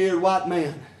about a scared white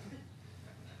man.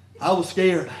 I was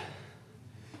scared.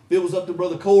 If it was up to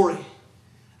Brother Cory,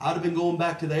 I'd have been going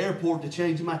back to the airport to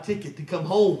change my ticket to come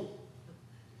home.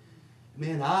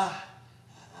 Man, I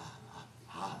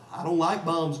don't like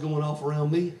bombs going off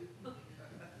around me.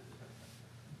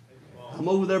 I'm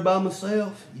over there by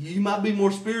myself. You might be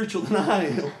more spiritual than I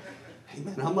am.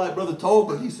 Amen. I'm like Brother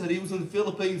Tolbert. He said he was in the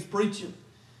Philippines preaching.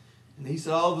 And he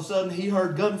said all of a sudden he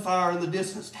heard gunfire in the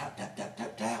distance. Tap, tap, tap,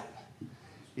 tap, tap.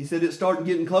 He said it started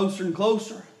getting closer and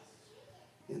closer.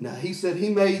 And he said he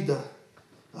made the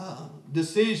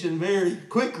decision very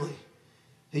quickly.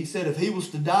 He said if he was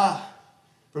to die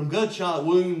from gunshot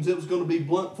wounds, it was going to be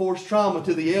blunt force trauma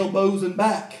to the elbows and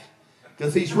back,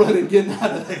 because he's running, getting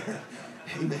out of there.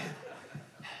 Amen.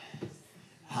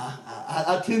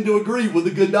 I tend to agree with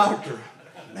a good doctor.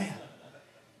 Man.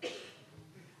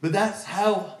 But that's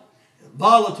how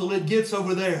volatile it gets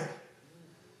over there.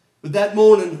 But that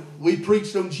morning, we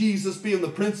preached on Jesus being the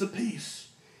Prince of Peace.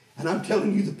 And I'm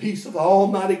telling you, the peace of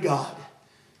Almighty God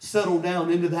settled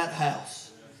down into that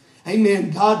house.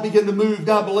 Amen. God began to move.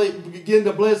 God began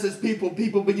to bless His people.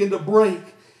 People began to break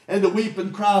and to weep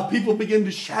and cry. People begin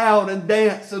to shout and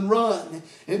dance and run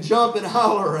and jump and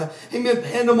holler. Amen.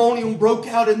 Pandemonium broke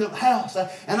out in the house.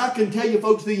 And I can tell you,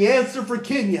 folks, the answer for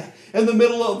Kenya in the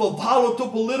middle of a volatile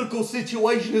political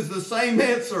situation is the same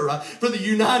answer for the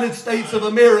United States of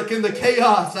America in the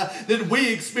chaos that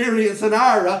we experience in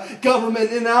our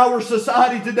government, in our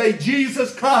society today.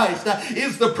 Jesus Christ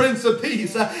is the Prince of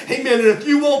Peace. Amen. And if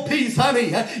you want peace,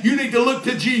 honey, you need to look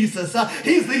to Jesus.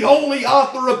 He's the only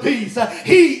author of peace.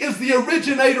 He is the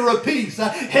originator of peace.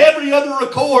 Every other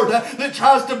accord that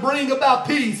tries to bring about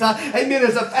peace, amen,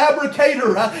 is a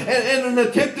fabricator and an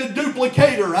attempted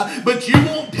duplicator. But you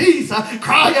want peace,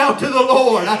 cry out to the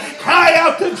Lord. Cry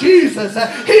out to Jesus.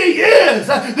 He is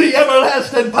the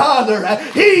everlasting Father.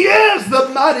 He is the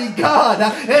mighty God.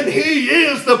 And He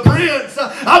is the Prince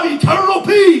of eternal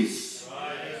peace.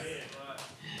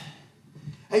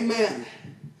 Amen.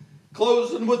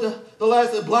 Closing with the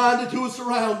last, blinded to his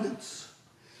surroundings.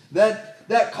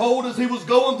 That colt, as he was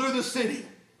going through the city,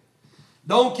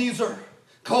 donkeys are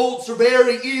Colts are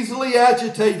very easily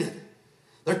agitated.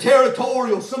 They're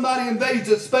territorial. Somebody invades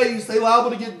its space, they're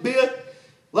liable to get bit,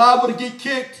 liable to get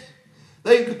kicked.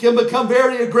 They can become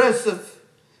very aggressive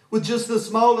with just the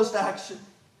smallest action.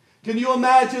 Can you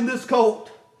imagine this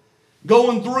colt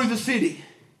going through the city,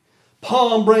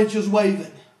 palm branches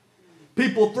waving,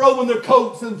 people throwing their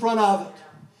coats in front of it,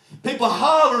 people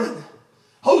hollering,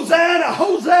 Hosanna,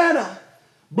 Hosanna,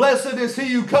 blessed is he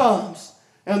who comes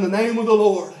in the name of the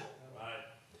Lord.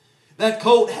 That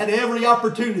colt had every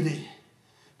opportunity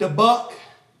to buck,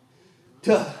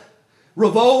 to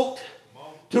revolt,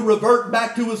 to revert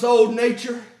back to his old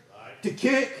nature, to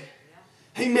kick,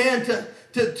 amen, to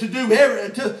do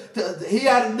everything. He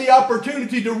had the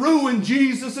opportunity to ruin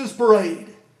Jesus' parade.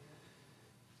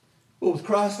 But with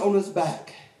Christ on his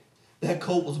back, that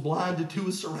colt was blinded to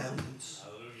his surroundings,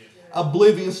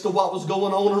 oblivious to what was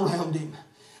going on around him.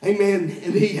 Amen.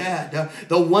 And he had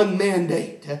the one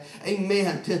mandate,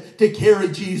 amen, to carry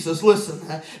Jesus. Listen,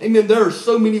 amen, there are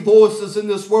so many voices in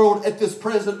this world at this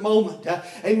present moment,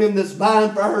 amen, that's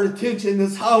vying for our attention,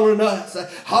 that's hollering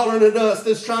at us,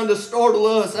 that's trying to startle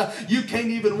us. You can't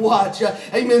even watch,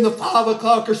 amen, the 5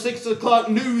 o'clock or 6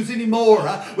 o'clock news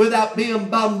anymore without being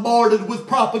bombarded with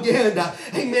propaganda.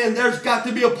 Amen. There's got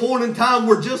to be a point in time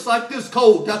where, just like this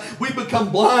colt, we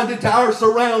become blinded to our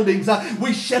surroundings.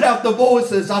 We shut out the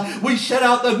voices. We shut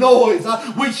out the noise.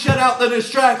 We shut out the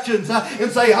distractions and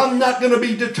say, I'm not going to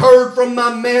be deterred from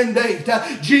my mandate.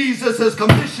 Jesus has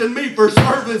commissioned me for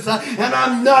service, and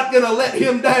I'm not going to let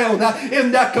him down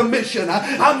in that commission.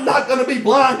 I'm not going to be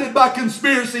blinded by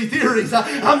conspiracy theories.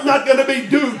 I'm not going to be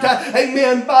duped,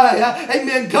 amen, by,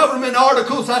 amen, government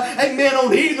articles, amen,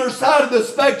 on either side of the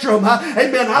spectrum.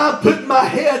 Amen. I'm putting my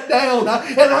head down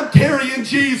and I'm carrying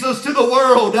Jesus to the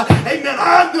world. Amen.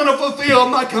 I'm going to fulfill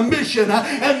my commission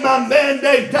and my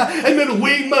mandate. Amen.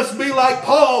 We must be like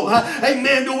Paul.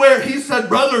 Amen. To where he said,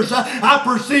 brothers, I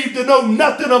perceive to know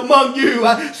nothing among you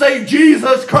save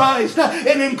Jesus Christ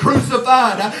and him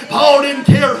crucified. Paul didn't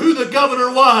care who the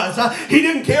governor was. He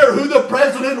didn't care who the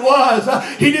president was.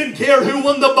 He didn't care who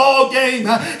won the ball game.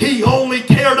 He only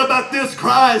cared about this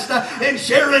Christ and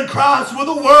sharing Christ with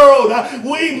the world.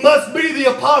 We must be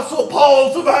the Apostle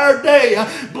Pauls of our day,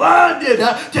 blinded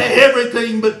to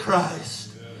everything but Christ.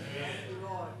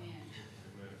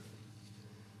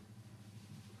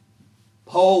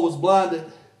 Paul was blinded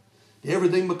to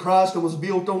everything but Christ and was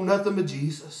built on nothing but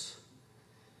Jesus.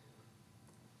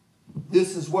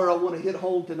 This is where I want to hit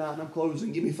home tonight, and I'm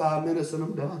closing. Give me 5 minutes and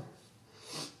I'm done.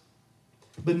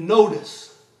 But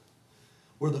notice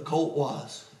where the colt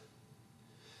was.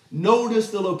 Notice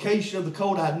the location of the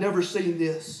colt. I had never seen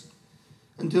this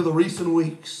until the recent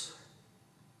weeks.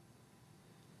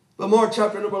 But Mark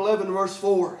chapter number 11, verse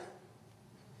 4.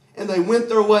 And they went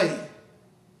their way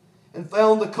and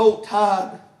found the colt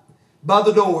tied by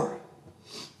the door,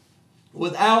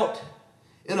 without,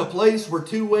 in a place where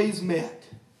two ways met,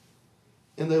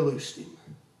 and they loosed him.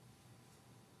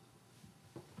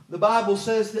 The Bible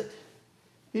says that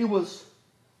he was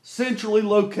centrally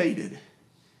located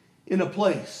in a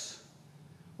place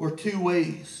where two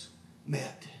ways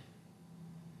met.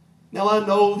 Now I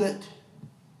know that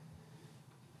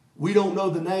we don't know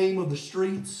the name of the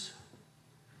streets.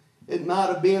 It might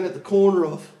have been at the corner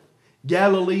of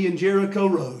Galilee and Jericho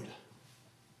Road.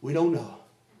 We don't know.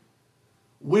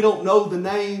 We don't know the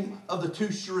name of the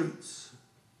two streets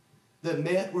that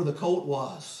met where the colt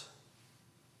was.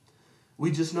 We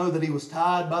just know that he was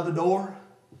tied by the door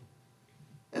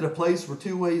at a place where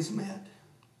two ways met.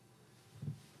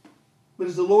 But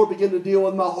as the Lord began to deal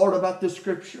with my heart about this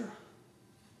scripture,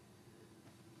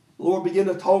 the Lord began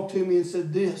to talk to me and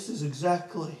said, this is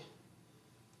exactly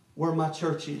where my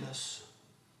church is.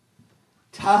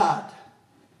 Tied,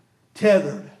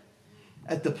 tethered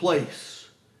at the place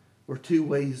where two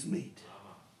ways meet.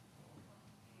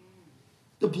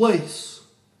 The place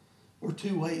where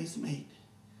two ways meet.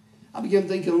 I began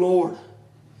thinking, Lord,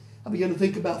 I began to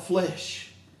think about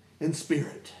flesh and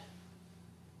spirit.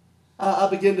 I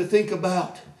began to think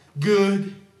about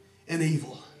good and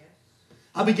evil.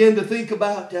 I began to think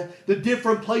about the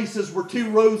different places where two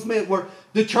roads met, where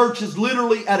the church is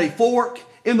literally at a fork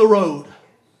in the road.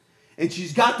 And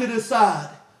she's got to decide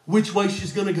which way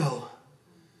she's going to go.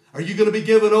 Are you going to be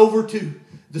given over to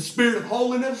the spirit of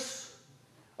holiness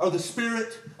or the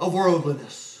spirit of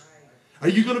worldliness? Are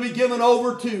you going to be given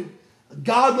over to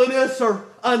godliness or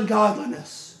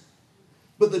ungodliness?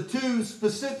 But the two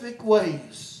specific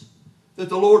ways that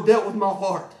the Lord dealt with my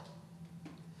heart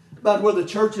about where the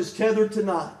church is tethered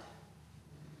tonight.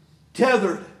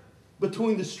 Tethered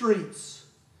between the streets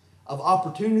of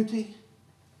opportunity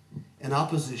and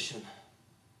opposition.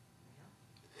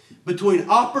 between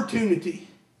opportunity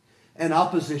and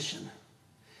opposition.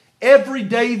 Every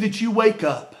day that you wake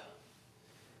up,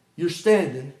 you're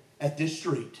standing at this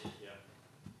street.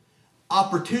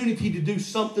 Opportunity to do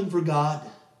something for God,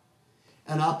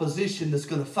 and opposition that's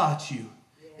going to fight you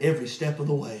every step of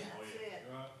the way.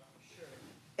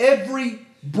 Every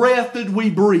breath that we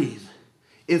breathe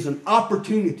is an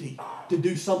opportunity to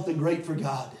do something great for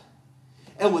God.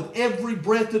 And with every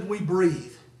breath that we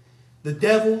breathe, the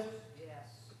devil,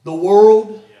 the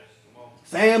world,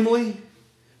 family,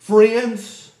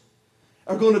 friends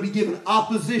are going to be given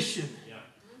opposition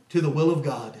to the will of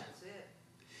God.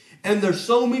 And there's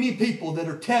so many people that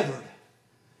are tethered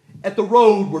at the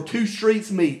road where two streets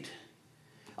meet,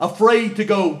 afraid to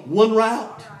go one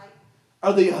route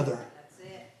or the other.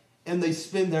 And they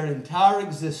spend their entire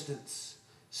existence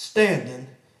standing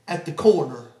at the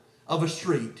corner of a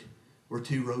street where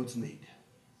two roads meet.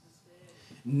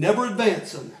 Never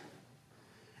advancing,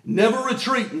 never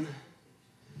retreating,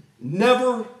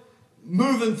 never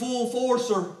moving full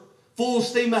force or full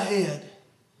steam ahead.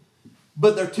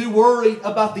 But they're too worried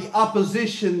about the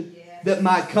opposition that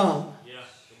might come,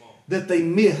 that they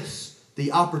miss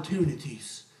the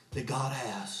opportunities that God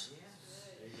has.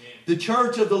 The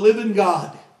church of the living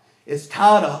God is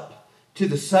tied up to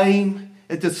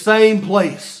at the same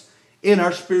place in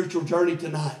our spiritual journey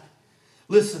tonight.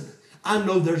 Listen, I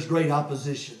know there's great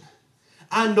opposition.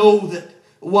 I know that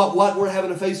what we're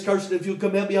having to face, Kirsten, if you'll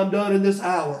come at me, I'm done in this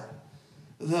hour.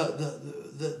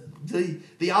 The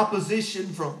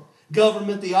opposition from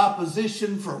government, the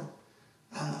opposition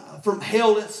from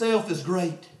hell itself is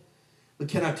great. But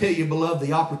can I tell you, beloved,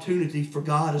 the opportunity for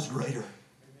God is greater.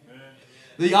 Amen.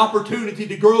 The opportunity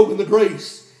to grow in the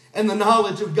grace and the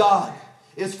knowledge of God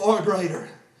is far greater.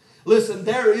 Listen,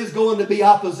 there is going to be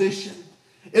opposition.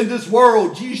 In this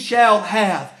world, you shall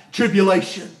have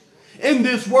tribulation. In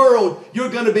this world, you're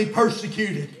going to be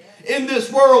persecuted. In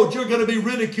this world, you're going to be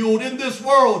ridiculed. In this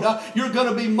world, you're going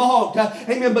to be mocked.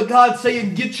 Amen. But God's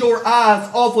saying, get your eyes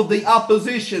off of the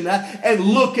opposition and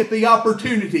look at the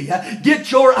opportunity.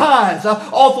 Get your eyes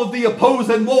off of the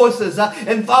opposing voices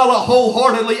and follow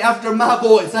wholeheartedly after my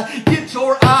voice. Get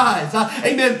your eyes,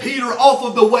 amen, Peter, off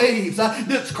of the waves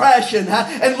that's crashing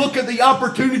and look at the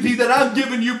opportunity that I'm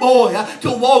giving you, boy,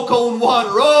 to walk on water.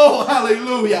 Oh,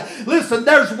 hallelujah. Listen,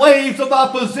 there's waves of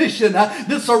opposition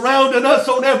that's surrounding us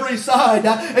on every side.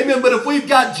 Amen. But if we've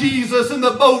got Jesus in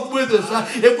the boat with us,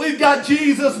 if we've got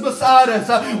Jesus beside us,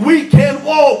 we can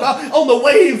walk on the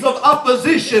waves of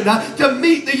opposition to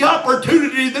meet the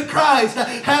opportunity that Christ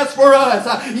has for us.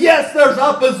 Yes, there's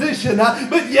opposition,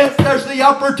 but yes, there's the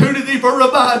opportunity for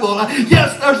revival.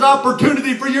 Yes, there's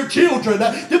opportunity for your children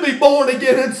to be born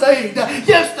again and saved.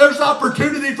 Yes, there's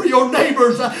opportunity for your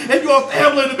neighbors and your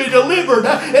family to be delivered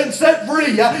and set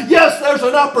free. Yes, there's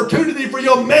an opportunity for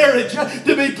your marriage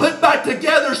to be put back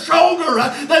together stronger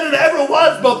than it ever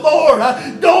was before.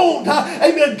 Don't,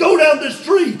 amen, go down the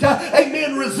street,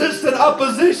 amen, resisting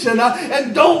opposition,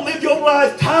 and don't live your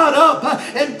life tied up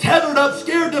and tethered up,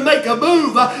 scared to make a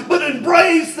move, but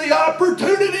embrace the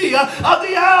opportunity of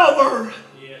the hour.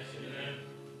 Yes, amen.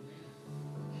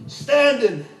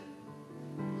 Standing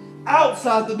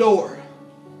outside the door,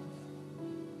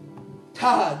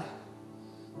 tied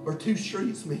where two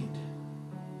streets meet.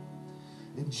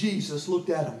 And Jesus looked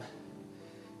at him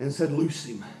and said, loose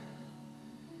him,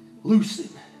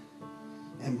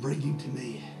 and bring him to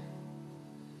me.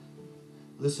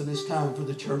 Listen, it's time for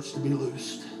the church to be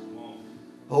loosed.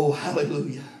 Oh,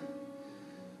 hallelujah.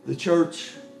 The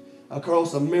church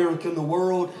across America and the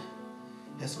world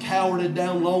has cowered it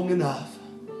down long enough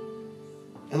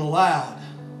and allowed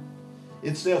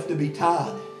itself to be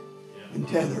tied and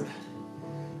tethered.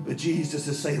 But Jesus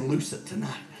is saying, loose it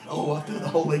tonight. Oh, I feel the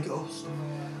Holy Ghost.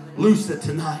 Loose it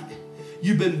tonight.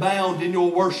 You've been bound in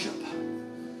your worship,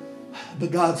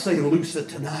 but God's saying, loose it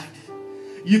tonight.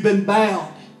 You've been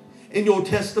bound in your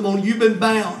testimony. You've been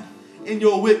bound in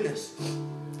your witness.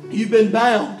 You've been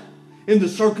bound in the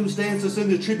circumstances and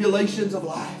the tribulations of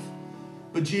life.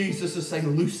 But Jesus is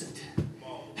saying, loose it.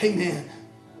 Amen.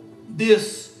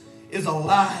 This is a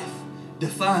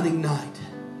life-defining night.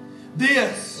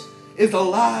 This is a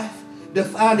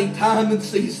life-defining time and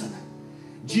season.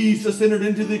 Jesus entered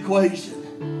into the equation,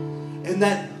 and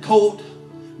that colt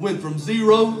went from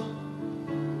zero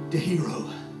to hero.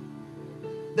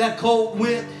 That colt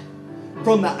went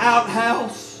from the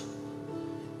outhouse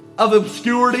of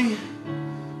obscurity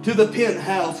to the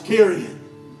penthouse carrying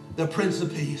the Prince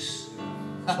of Peace.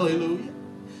 Hallelujah.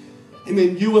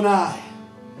 Amen. You and I,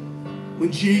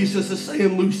 when Jesus is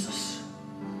saying loose us,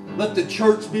 let the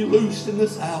church be loosed in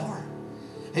this hour.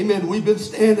 Amen. We've been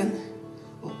standing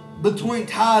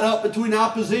tied up between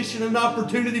opposition and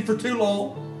opportunity for too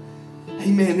long.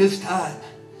 Amen. It's time,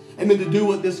 amen, to do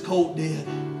what this colt did.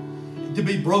 To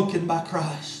be broken by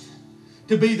Christ.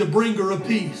 To be the bringer of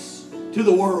peace to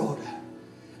the world.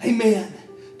 Amen.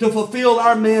 To fulfill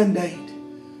our mandate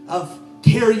of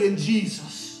carrying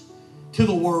Jesus to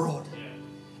the world.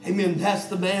 Amen. That's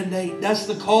the mandate. That's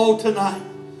the call tonight.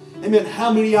 Amen.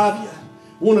 How many of you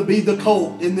want to be the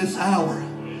colt in this hour?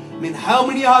 I mean, how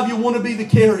many of you want to be the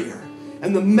carrier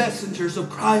and the messengers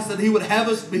of Christ that He would have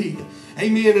us be?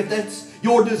 Amen. If that's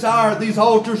your desire, these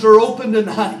altars are open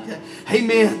tonight.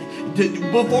 Amen.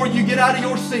 Before you get out of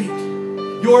your seat,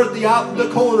 you're at the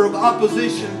corner of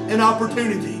opposition and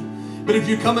opportunity. But if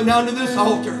you're coming down to this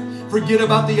altar, forget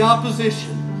about the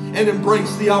opposition and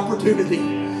embrace the opportunity.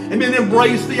 Amen.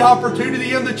 Embrace the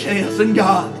opportunity and the chance, and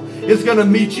God is going to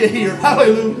meet you here.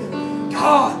 Hallelujah.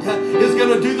 God is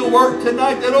going to do the work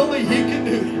tonight that only He can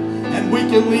do. And we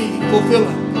can leave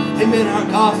fulfilling, amen, our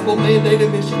gospel mandate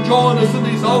and mission. Join us in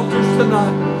these altars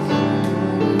tonight.